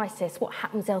migration crisis what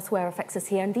happens elsewhere affects us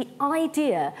here. And the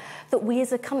idea that we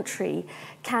as a country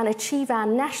can achieve our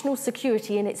national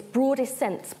security in its broadest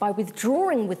sense by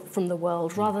withdrawing from the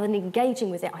world rather than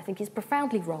engaging with it, I think is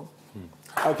profoundly wrong.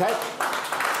 OK.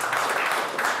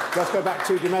 Let's go back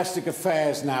to domestic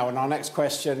affairs now, and our next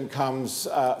question comes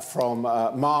from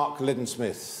Mark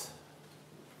Liddon-Smith.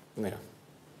 Yeah.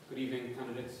 Good evening,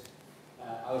 candidates.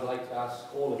 I would like to ask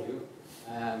all of you,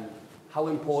 how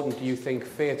important do you think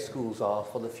faith schools are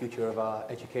for the future of our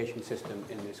education system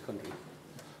in this country?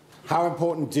 How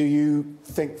important do you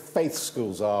think faith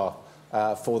schools are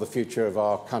for the future of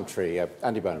our country?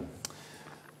 Andy Burnham.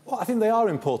 Well, I think they are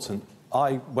important.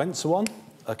 I went to one,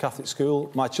 a Catholic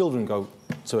school. My children go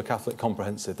to a Catholic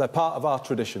comprehensive. They're part of our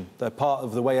tradition. They're part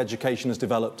of the way education has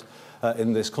developed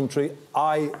in this country.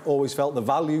 I always felt the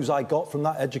values I got from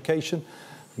that education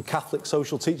and Catholic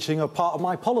social teaching are part of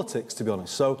my politics, to be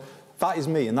honest. So that is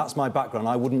me, and that's my background.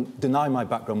 I wouldn't deny my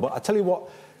background. But I tell you what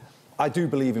I do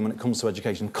believe in when it comes to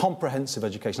education, comprehensive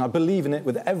education. I believe in it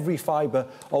with every fibre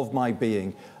of my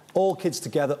being. All kids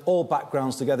together, all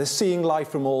backgrounds together, seeing life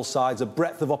from all sides, a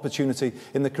breadth of opportunity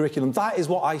in the curriculum. That is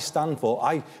what I stand for.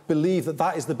 I believe that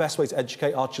that is the best way to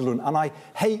educate our children. And I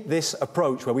hate this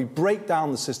approach where we break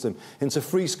down the system into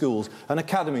free schools and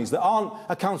academies that aren't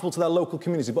accountable to their local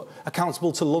community, but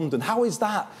accountable to London. How is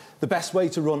that the best way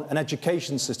to run an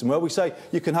education system, where we say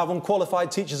you can have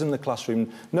unqualified teachers in the classroom,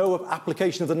 no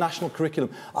application of the national curriculum?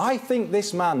 I think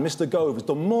this man, Mr Gove, has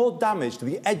done more damage to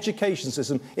the education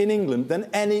system in England than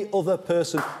any other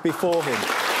person before him.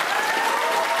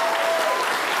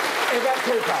 Yvette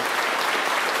Cooper.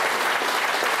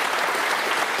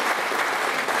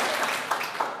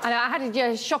 I had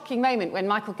a shocking moment when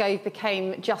Michael Gove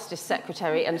became Justice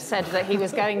Secretary and said that he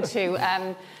was going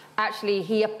to... Actually,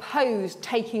 he opposed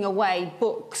taking away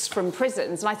books from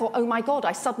prisons. And I thought, oh, my God,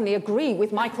 I suddenly agree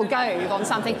with Michael Gove on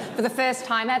something for the first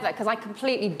time ever, because I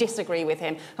completely disagree with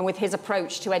him and with his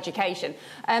approach to education.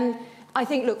 I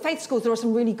think, look, faith schools, there are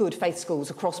some really good faith schools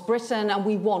across Britain, and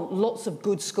we want lots of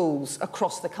good schools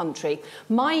across the country.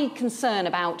 My concern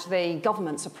about the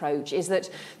government's approach is that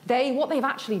what they've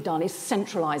actually done is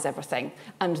centralise everything.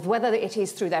 And whether it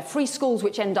is through their free schools,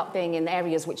 which end up being in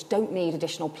areas which don't need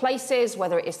additional places,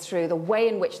 whether it is through the way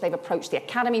in which they've approached the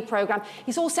academy programme,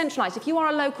 it's all centralised. If you are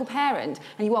a local parent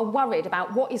and you are worried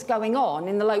about what is going on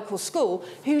in the local school,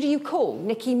 who do you call?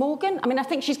 Nicky Morgan? I mean, I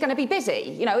think she's going to be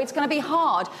busy. You know, it's going to be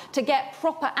hard to get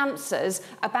proper answers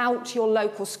about your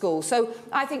local school. So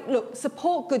I think, look,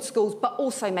 support good schools, but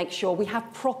also make sure we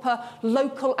have proper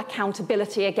local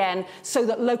accountability again, so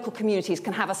that local communities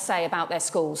can have a say about their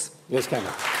schools. Liz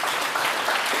Kendall.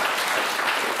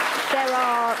 There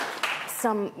are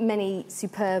many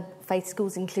superb faith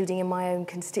schools, including in my own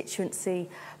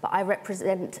constituency, but I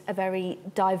represent a very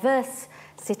diverse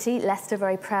city, Leicester,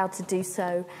 very proud to do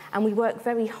so, and we work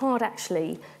very hard,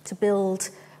 actually, to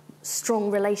build strong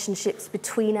relationships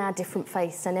between our different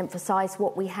faiths and emphasise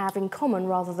what we have in common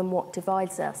rather than what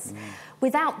divides us.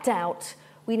 Without doubt,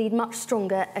 We need much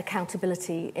stronger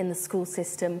accountability in the school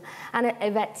system. And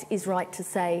Yvette is right to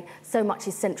say so much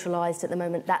is centralised at the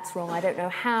moment. That's wrong. I don't know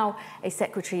how a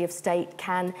Secretary of State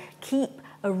can keep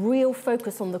a real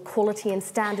focus on the quality and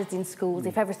standards in schools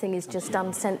if everything is just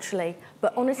done centrally.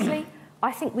 But honestly,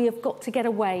 I think we have got to get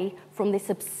away from this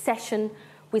obsession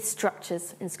with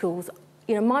structures in schools.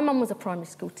 You know, my mum was a primary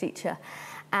school teacher,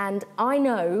 and I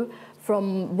know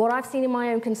from what I've seen in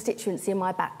my own constituency and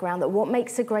my background that what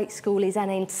makes a great school is an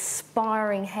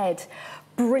inspiring head,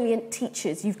 brilliant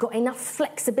teachers. You've got enough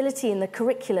flexibility in the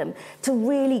curriculum to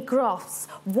really grasp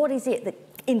what is it that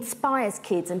inspires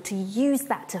kids and to use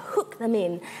that to hook them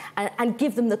in and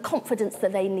give them the confidence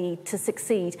that they need to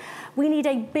succeed. We need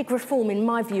a big reform, in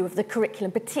my view, of the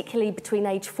curriculum, particularly between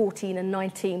age 14 and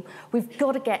 19. We've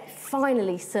got to get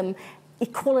finally some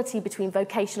equality between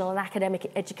vocational and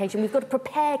academic education. We've got to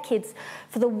prepare kids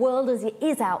for the world as it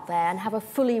is out there and have a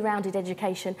fully rounded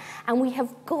education. And we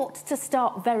have got to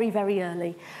start very, very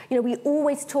early. You know, we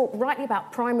always talk rightly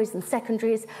about primaries and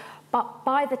secondaries, but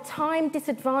by the time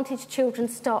disadvantaged children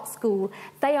start school,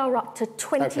 they are up to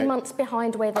 20 months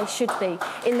behind where they should be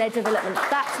in their development.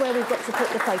 That's where we've got to put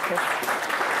the focus.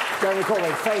 Jeremy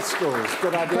Corbyn, faith schools,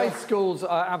 good idea. Faith schools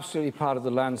are absolutely part of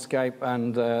the landscape,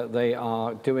 and they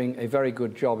are doing a very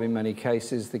good job in many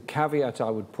cases. The caveat I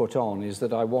would put on is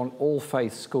that I want all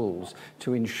faith schools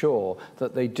to ensure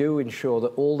that they do ensure that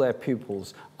all their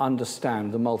pupils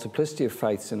understand the multiplicity of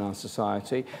faiths in our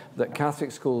society, that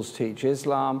Catholic schools teach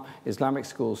Islam, Islamic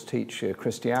schools teach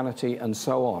Christianity, and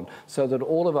so on, so that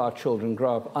all of our children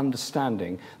grow up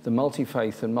understanding the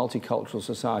multi-faith and multicultural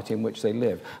society in which they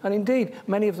live. And indeed,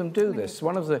 many of them do this.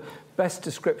 One of the best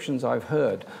descriptions I've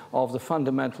heard of the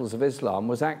fundamentals of Islam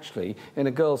was actually in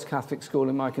a girls' Catholic school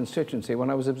in my constituency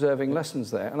when I was observing lessons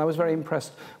there. And I was very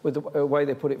impressed with the way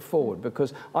they put it forward,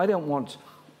 because I don't want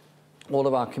all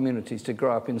of our communities to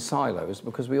grow up in silos,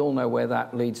 because we all know where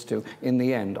that leads to in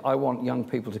the end. I want young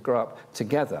people to grow up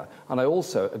together. And I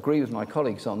also agree with my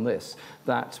colleagues on this,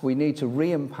 that we need to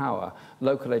re-empower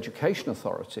local education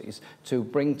authorities to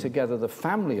bring together the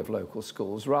family of local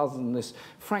schools, rather than this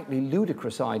frankly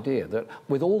ludicrous idea that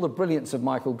with all the brilliance of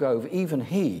Michael Gove, even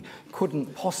he couldn't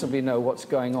possibly know what's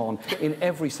going on in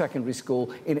every secondary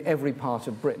school in every part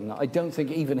of Britain. I don't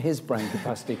think even his brain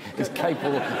capacity is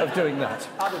capable of doing that.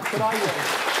 Adam, can I say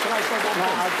one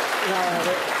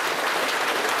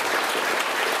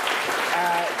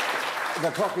thing?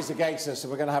 The clock is against us,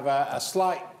 and we're going to have a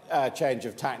slight change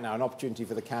of tack now, an opportunity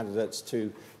for the candidates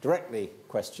to directly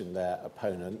question their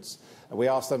opponents. We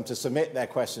asked them to submit their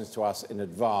questions to us in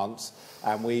advance,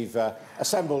 and we've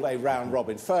assembled a round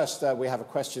robin. First, we have a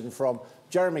question from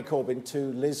Jeremy Corbyn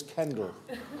to Liz Kendall.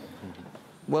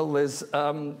 Well, Liz,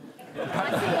 I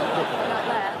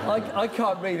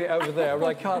can't read it over there, but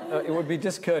I can't. It would be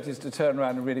discourteous to turn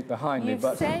around and read it behind me.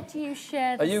 But said you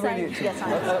share the are you same... reading it? Yes,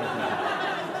 I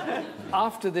am.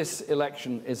 After this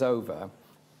election is over,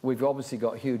 we've obviously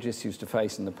got huge issues to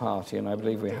face in the party, and I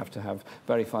believe we have to have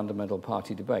very fundamental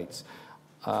party debates.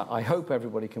 I hope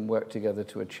everybody can work together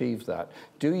to achieve that.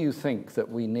 Do you think that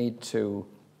we need to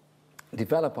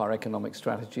develop our economic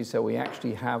strategy so we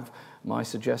actually have my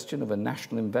suggestion of a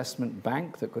national investment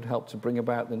bank that could help to bring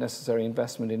about the necessary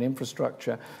investment in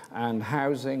infrastructure and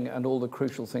housing and all the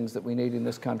crucial things that we need in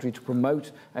this country to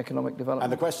promote economic development?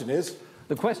 And the question is?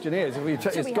 The question is,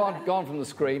 it's gone from the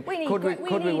screen, could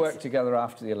we work together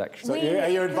after the election? So are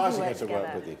you advising her to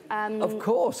work with you? Of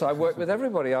course, I work with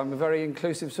everybody. I'm a very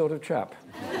inclusive sort of chap.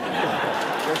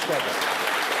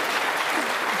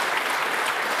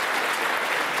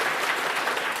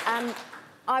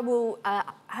 I will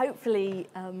hopefully,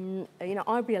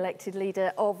 I'll be elected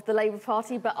leader of the Labour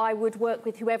Party, but I would work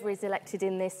with whoever is elected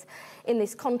in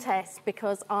this contest,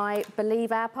 because I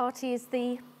believe our party is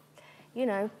the,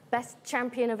 best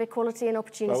champion of equality and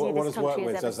opportunity this country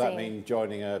has ever seen. Does that mean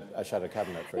joining a shadow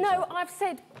cabinet, for example? No, I've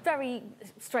said very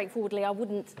straightforwardly, I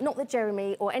wouldn't, not that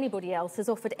Jeremy or anybody else has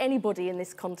offered anybody in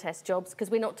this contest jobs, because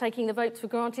we're not taking the votes for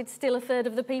granted. Still a third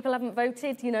of the people haven't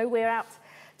voted. We're out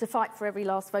to fight for every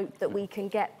last vote that we can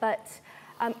get. But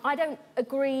I don't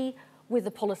agree with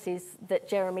the policies that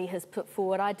Jeremy has put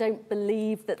forward. I don't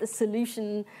believe that the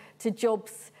solution to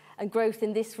jobs and growth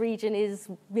in this region is,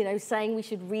 saying we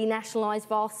should renationalise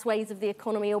vast swathes of the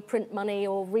economy or print money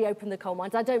or reopen the coal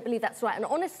mines. I don't believe that's right. And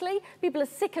honestly, people are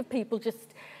sick of people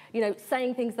just,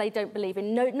 saying things they don't believe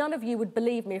in. No, none of you would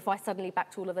believe me if I suddenly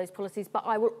backed all of those policies, but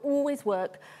I will always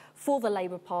work for the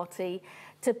Labour Party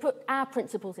to put our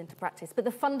principles into practice. But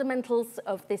the fundamentals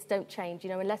of this don't change.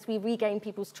 Unless we regain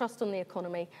people's trust on the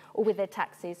economy or with their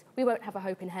taxes, we won't have a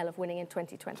hope in hell of winning in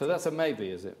 2020. So that's a maybe,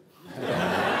 is it?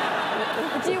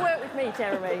 Would you work with me,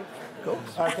 Jeremy?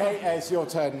 Of course. OK, it's your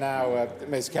turn now,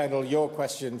 Ms Kendall. Your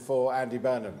question for Andy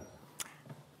Burnham.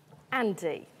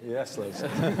 Andy. Yes, Liz.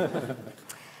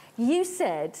 You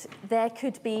said there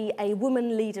could be a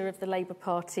woman leader of the Labour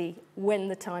Party when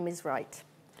the time is right.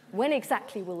 When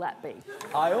exactly will that be?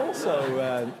 I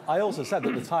also said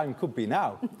that the time could be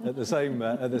now at the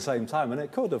same time, and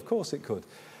it could, of course, it could.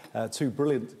 Two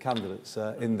brilliant candidates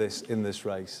in this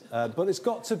race, but it's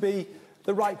got to be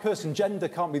the right person. Gender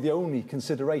can't be the only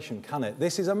consideration, can it?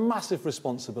 This is a massive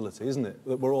responsibility, isn't it,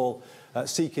 that we're all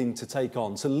seeking to take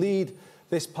on, to lead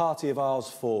this party of ours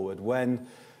forward when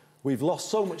we've lost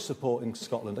so much support in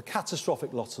Scotland, a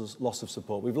catastrophic loss of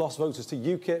support. We've lost voters to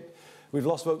UKIP, we've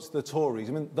lost votes to the Tories.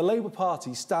 I mean, the Labour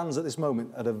Party stands at this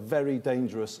moment at a very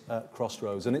dangerous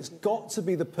crossroads, and it's got to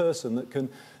be the person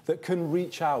that can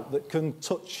reach out, that can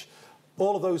touch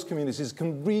all of those communities,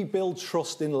 can rebuild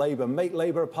trust in Labour, make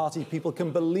Labour a party people can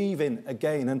believe in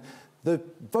again. And the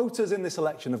voters in this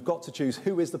election have got to choose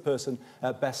who is the person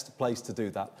best placed to do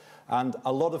that. And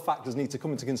a lot of factors need to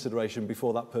come into consideration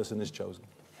before that person is chosen.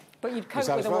 But you'd cope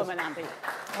with a woman, Andy.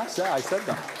 I said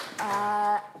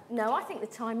that. No, I think the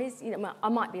time is, I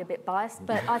might be a bit biased,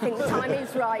 but I think the time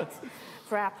is right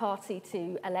for our party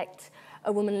to elect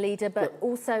a woman leader, but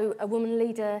also a woman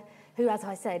leader who, as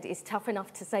I said, is tough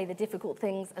enough to say the difficult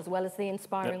things as well as the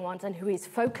inspiring ones, and who is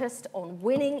focused on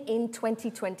winning in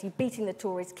 2020, beating the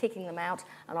Tories, kicking them out,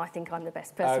 and I think I'm the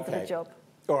best person for the job.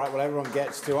 All right, well, everyone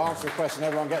gets to answer a question,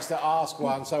 everyone gets to ask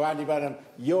one. So, Andy Burnham,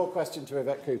 your question to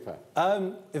Yvette Cooper.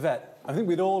 Yvette, I think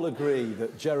we'd all agree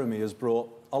that Jeremy has brought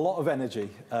a lot of energy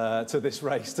to this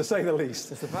race, to say the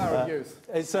least. It's the power of youth.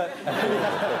 It's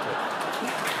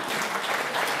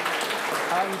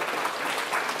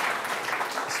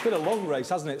been a long race,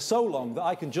 hasn't it? So long that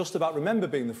I can just about remember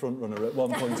being the front runner at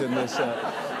one point in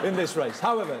this race.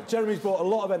 However, Jeremy's brought a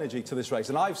lot of energy to this race,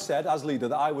 and I've said, as leader,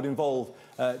 that I would involve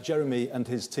Jeremy and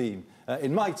his team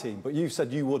in my team, but you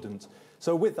said you wouldn't.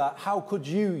 So with that, how could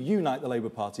you unite the Labour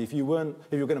Party if you were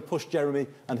going to push Jeremy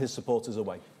and his supporters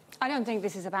away? I don't think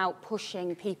this is about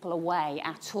pushing people away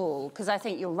at all, because I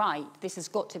think you're right. This has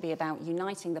got to be about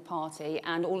uniting the party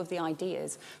and all of the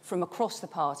ideas from across the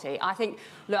party. I think,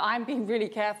 look, I'm being really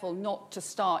careful not to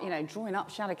start, drawing up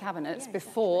shadow cabinets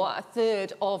before a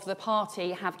third of the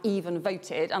party have even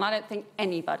voted. And I don't think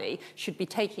anybody should be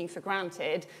taking for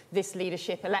granted this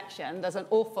leadership election. There's an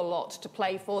awful lot to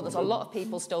play for. There's a lot of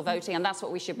people still voting, and that's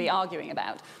what we should be arguing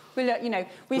about. But look,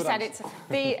 we said it's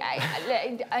the,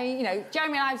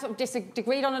 Jeremy and I have sort of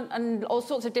disagreed on all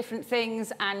sorts of different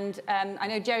things, and I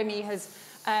know Jeremy's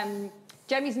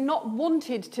not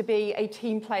wanted to be a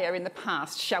team player in the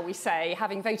past, shall we say,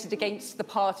 having voted against the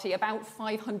party about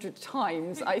 500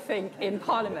 times, I think, in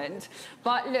Parliament.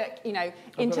 But look,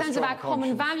 in terms of our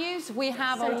common values, we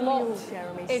have a lot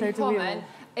in common.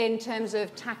 In terms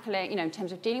of tackling, in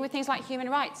terms of dealing with things like human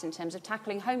rights, in terms of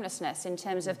tackling homelessness, in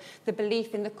terms of the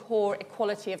belief in the core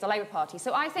equality of the Labour Party.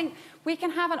 So I think we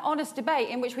can have an honest debate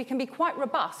in which we can be quite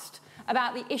robust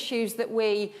about the issues that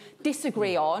we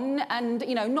disagree on and,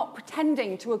 not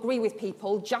pretending to agree with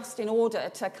people just in order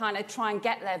to kind of try and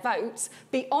get their votes,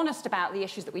 be honest about the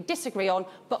issues that we disagree on,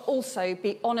 but also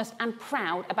be honest and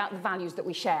proud about the values that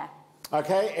we share.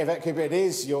 OK, Yvette Cooper, it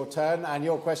is your turn, and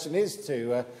your question is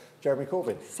to Jeremy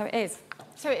Corbyn. So it is.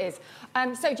 So,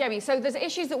 Jeremy, there's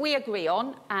issues that we agree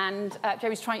on, and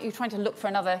Jeremy's you're trying to look for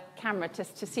another camera to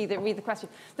read the question.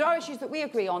 There are issues that we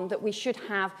agree on that we should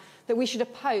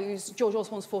oppose George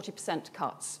Osborne's 40%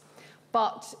 cuts.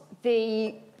 But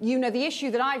the issue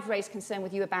that I've raised concern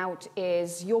with you about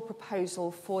is your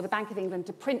proposal for the Bank of England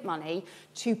to print money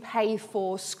to pay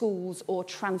for schools or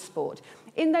transport.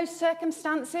 In those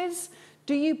circumstances,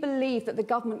 do you believe that the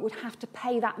government would have to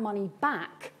pay that money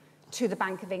back to the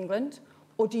Bank of England,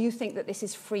 or do you think that this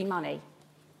is free money?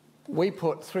 We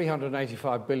put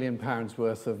 £385 billion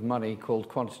worth of money called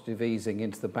quantitative easing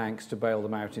into the banks to bail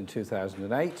them out in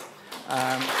 2008.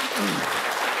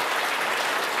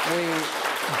 We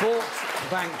bought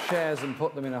bank shares and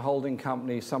put them in a holding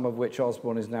company, some of which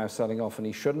Osborne is now selling off, and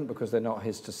he shouldn't because they're not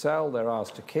his to sell, they're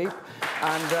ours to keep.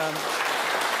 And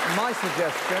my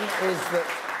suggestion is that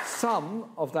some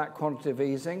of that quantitative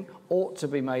easing ought to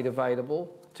be made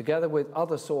available together with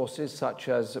other sources such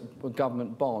as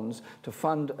government bonds to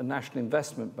fund a national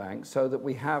investment bank so that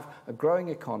we have a growing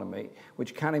economy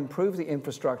which can improve the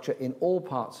infrastructure in all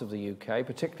parts of the UK,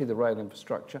 particularly the rail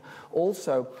infrastructure,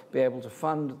 also be able to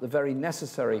fund the very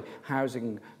necessary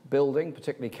housing building,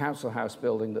 particularly council house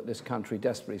building, that this country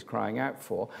desperately is crying out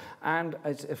for, and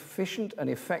an efficient and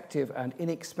effective and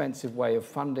inexpensive way of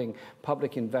funding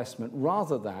public investment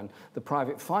rather than the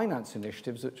private finance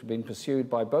initiatives which have been pursued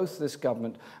by both this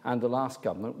government and the last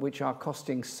government, which are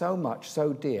costing so much,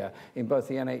 so dear in both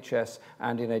the NHS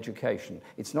and in education.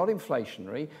 It's not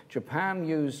inflationary. Japan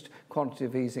used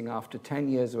quantitative easing after 10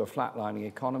 years of a flatlining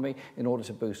economy in order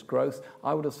to boost growth.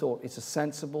 I would have thought it's a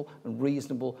sensible and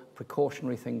reasonable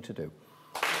precautionary thing to do.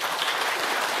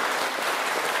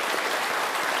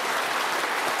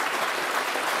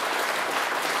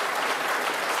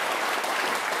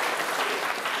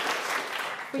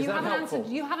 But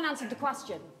you haven't answered the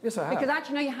question. Yes, I have. Because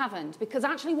actually, no, you haven't. Because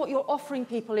actually what you're offering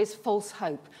people is false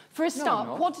hope. For a start,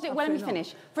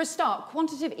 For a start,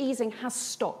 quantitative easing has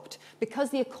stopped because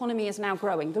the economy is now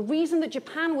growing. The reason that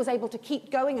Japan was able to keep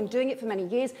going and doing it for many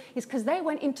years is because they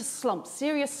went into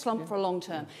serious slump for a long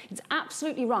term. It's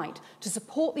absolutely right to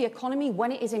support the economy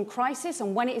when it is in crisis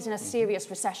and when it is in a serious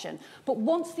recession. But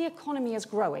once the economy is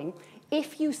growing,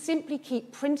 if you simply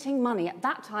keep printing money at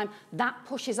that time, that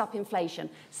pushes up inflation.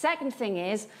 Second thing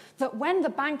is that when the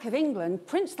Bank of England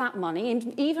prints that money,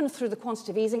 and even through the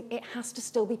quantitative easing, it has to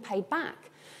still be paid back.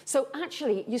 So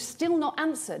actually, you're still not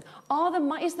answered.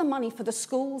 Is the money for the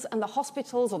schools and the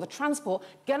hospitals or the transport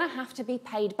going to have to be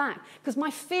paid back? Because my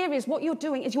fear is what you're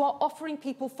doing is you are offering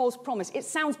people false promise. It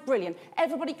sounds brilliant.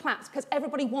 Everybody claps because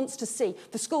everybody wants to see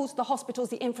the schools, the hospitals,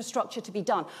 the infrastructure to be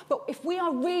done. But if we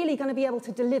are really going to be able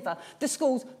to deliver the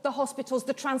schools, the hospitals,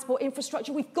 the transport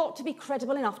infrastructure, we've got to be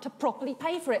credible enough to properly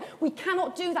pay for it. We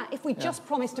cannot do that if we just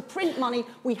promise to print money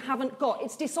we haven't got.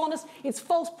 It's dishonest. It's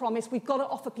false promise. We've got to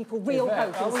offer people real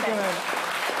hope.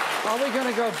 Are we going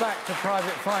to go back to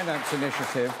private finance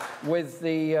initiative with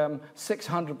the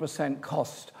 600%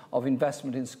 cost of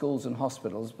investment in schools and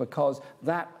hospitals, because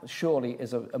that surely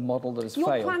is a model that has failed.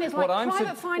 Your plan is like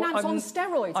private finance on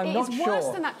steroids. It is worse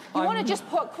than that. You want to just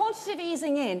put quantitative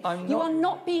easing in. You are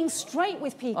not being straight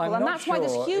with people, and that's why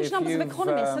there's huge numbers of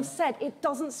economists have said it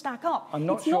doesn't stack up.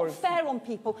 It's not fair on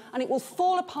people, and it will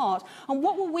fall apart. And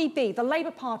what will we be, the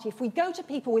Labour Party, if we go to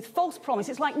people with false promise?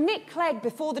 It's like Nick Clegg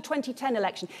before the 2010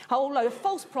 election, a whole load of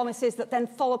false promises that then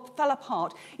fell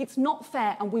apart. It's not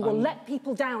fair, and we will let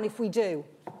people down if we do.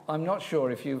 I'm not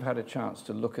sure if you've had a chance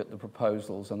to look at the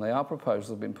proposals, and they are proposals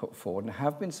that have been put forward and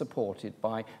have been supported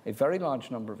by a very large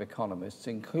number of economists,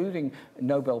 including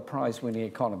Nobel Prize-winning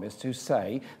economists, who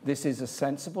say this is a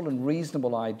sensible and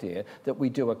reasonable idea that we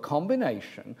do a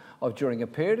combination of, during a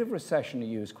period of recession, you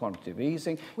use quantitative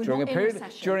easing, during a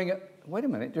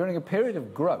period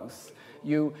of growth,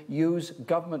 you use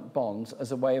government bonds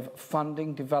as a way of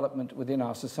funding development within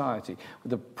our society.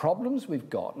 The problems we've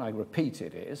got, and I repeat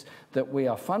it, is that we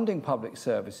are funding public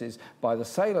services by the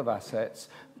sale of assets,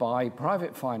 by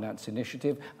private finance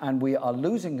initiative, and we are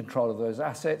losing control of those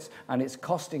assets, and it's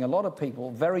costing a lot of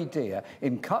people very dear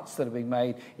in cuts that are being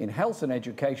made in health and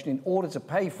education in order to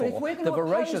pay for the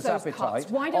voracious appetite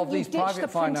of these private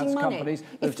finance companies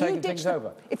that have taken things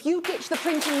over. If you ditch the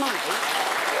printing money...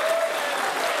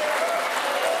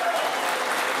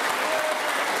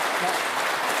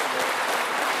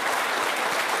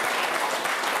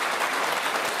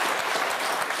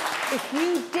 If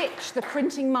you ditch the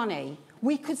printing money,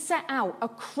 we could set out a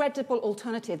credible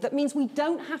alternative that means we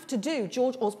don't have to do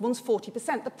George Osborne's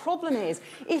 40%. The problem is,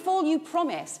 if all you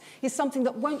promise is something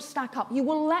that won't stack up, you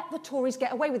will let the Tories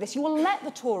get away with this. You will let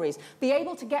the Tories be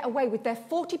able to get away with their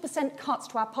 40% cuts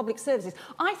to our public services.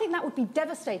 I think that would be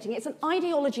devastating. It's an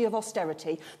ideology of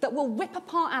austerity that will rip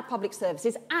apart our public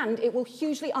services, and it will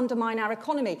hugely undermine our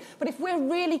economy. But if we're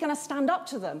really going to stand up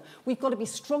to them, we've got to be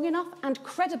strong enough and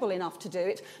credible enough to do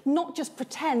it, not just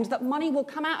pretend that money will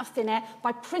come out of thin air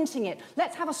by printing it.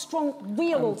 Let's have a strong,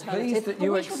 real alternative. But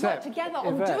we should work together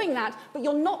on doing that, but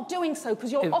you're not doing so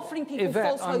because you're offering people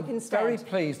false hope instead. I'm very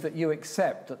pleased that you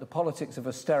accept that the politics of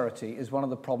austerity is one of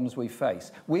the problems we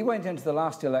face. We went into the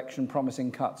last election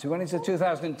promising cuts. We went into the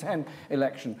 2010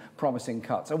 election promising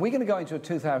cuts. Are we going to go into a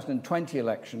 2020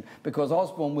 election because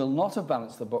Osborne will not have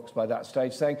balanced the books by that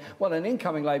stage, saying, well, an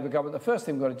incoming Labour government, the first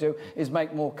thing we've got to do is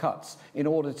make more cuts in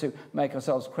order to make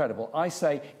ourselves credible? I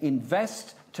say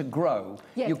invest to grow.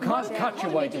 Yes, you can't cut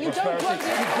your way to prosperity. You grow your way to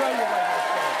prosperity.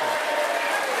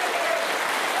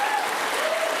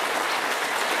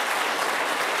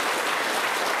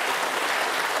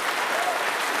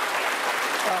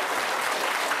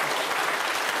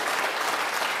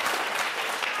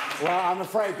 Well, I'm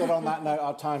afraid that on that note,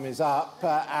 our time is up.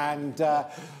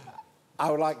 I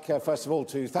would like, first of all,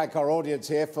 to thank our audience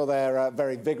here for their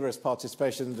very vigorous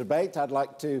participation in the debate. I'd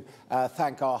like to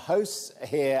thank our hosts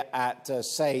here at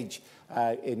Sage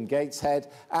in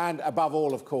Gateshead. And above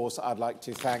all, of course, I'd like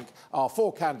to thank our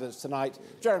 4 candidates tonight,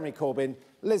 Jeremy Corbyn,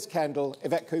 Liz Kendall,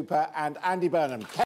 Yvette Cooper and Andy Burnham.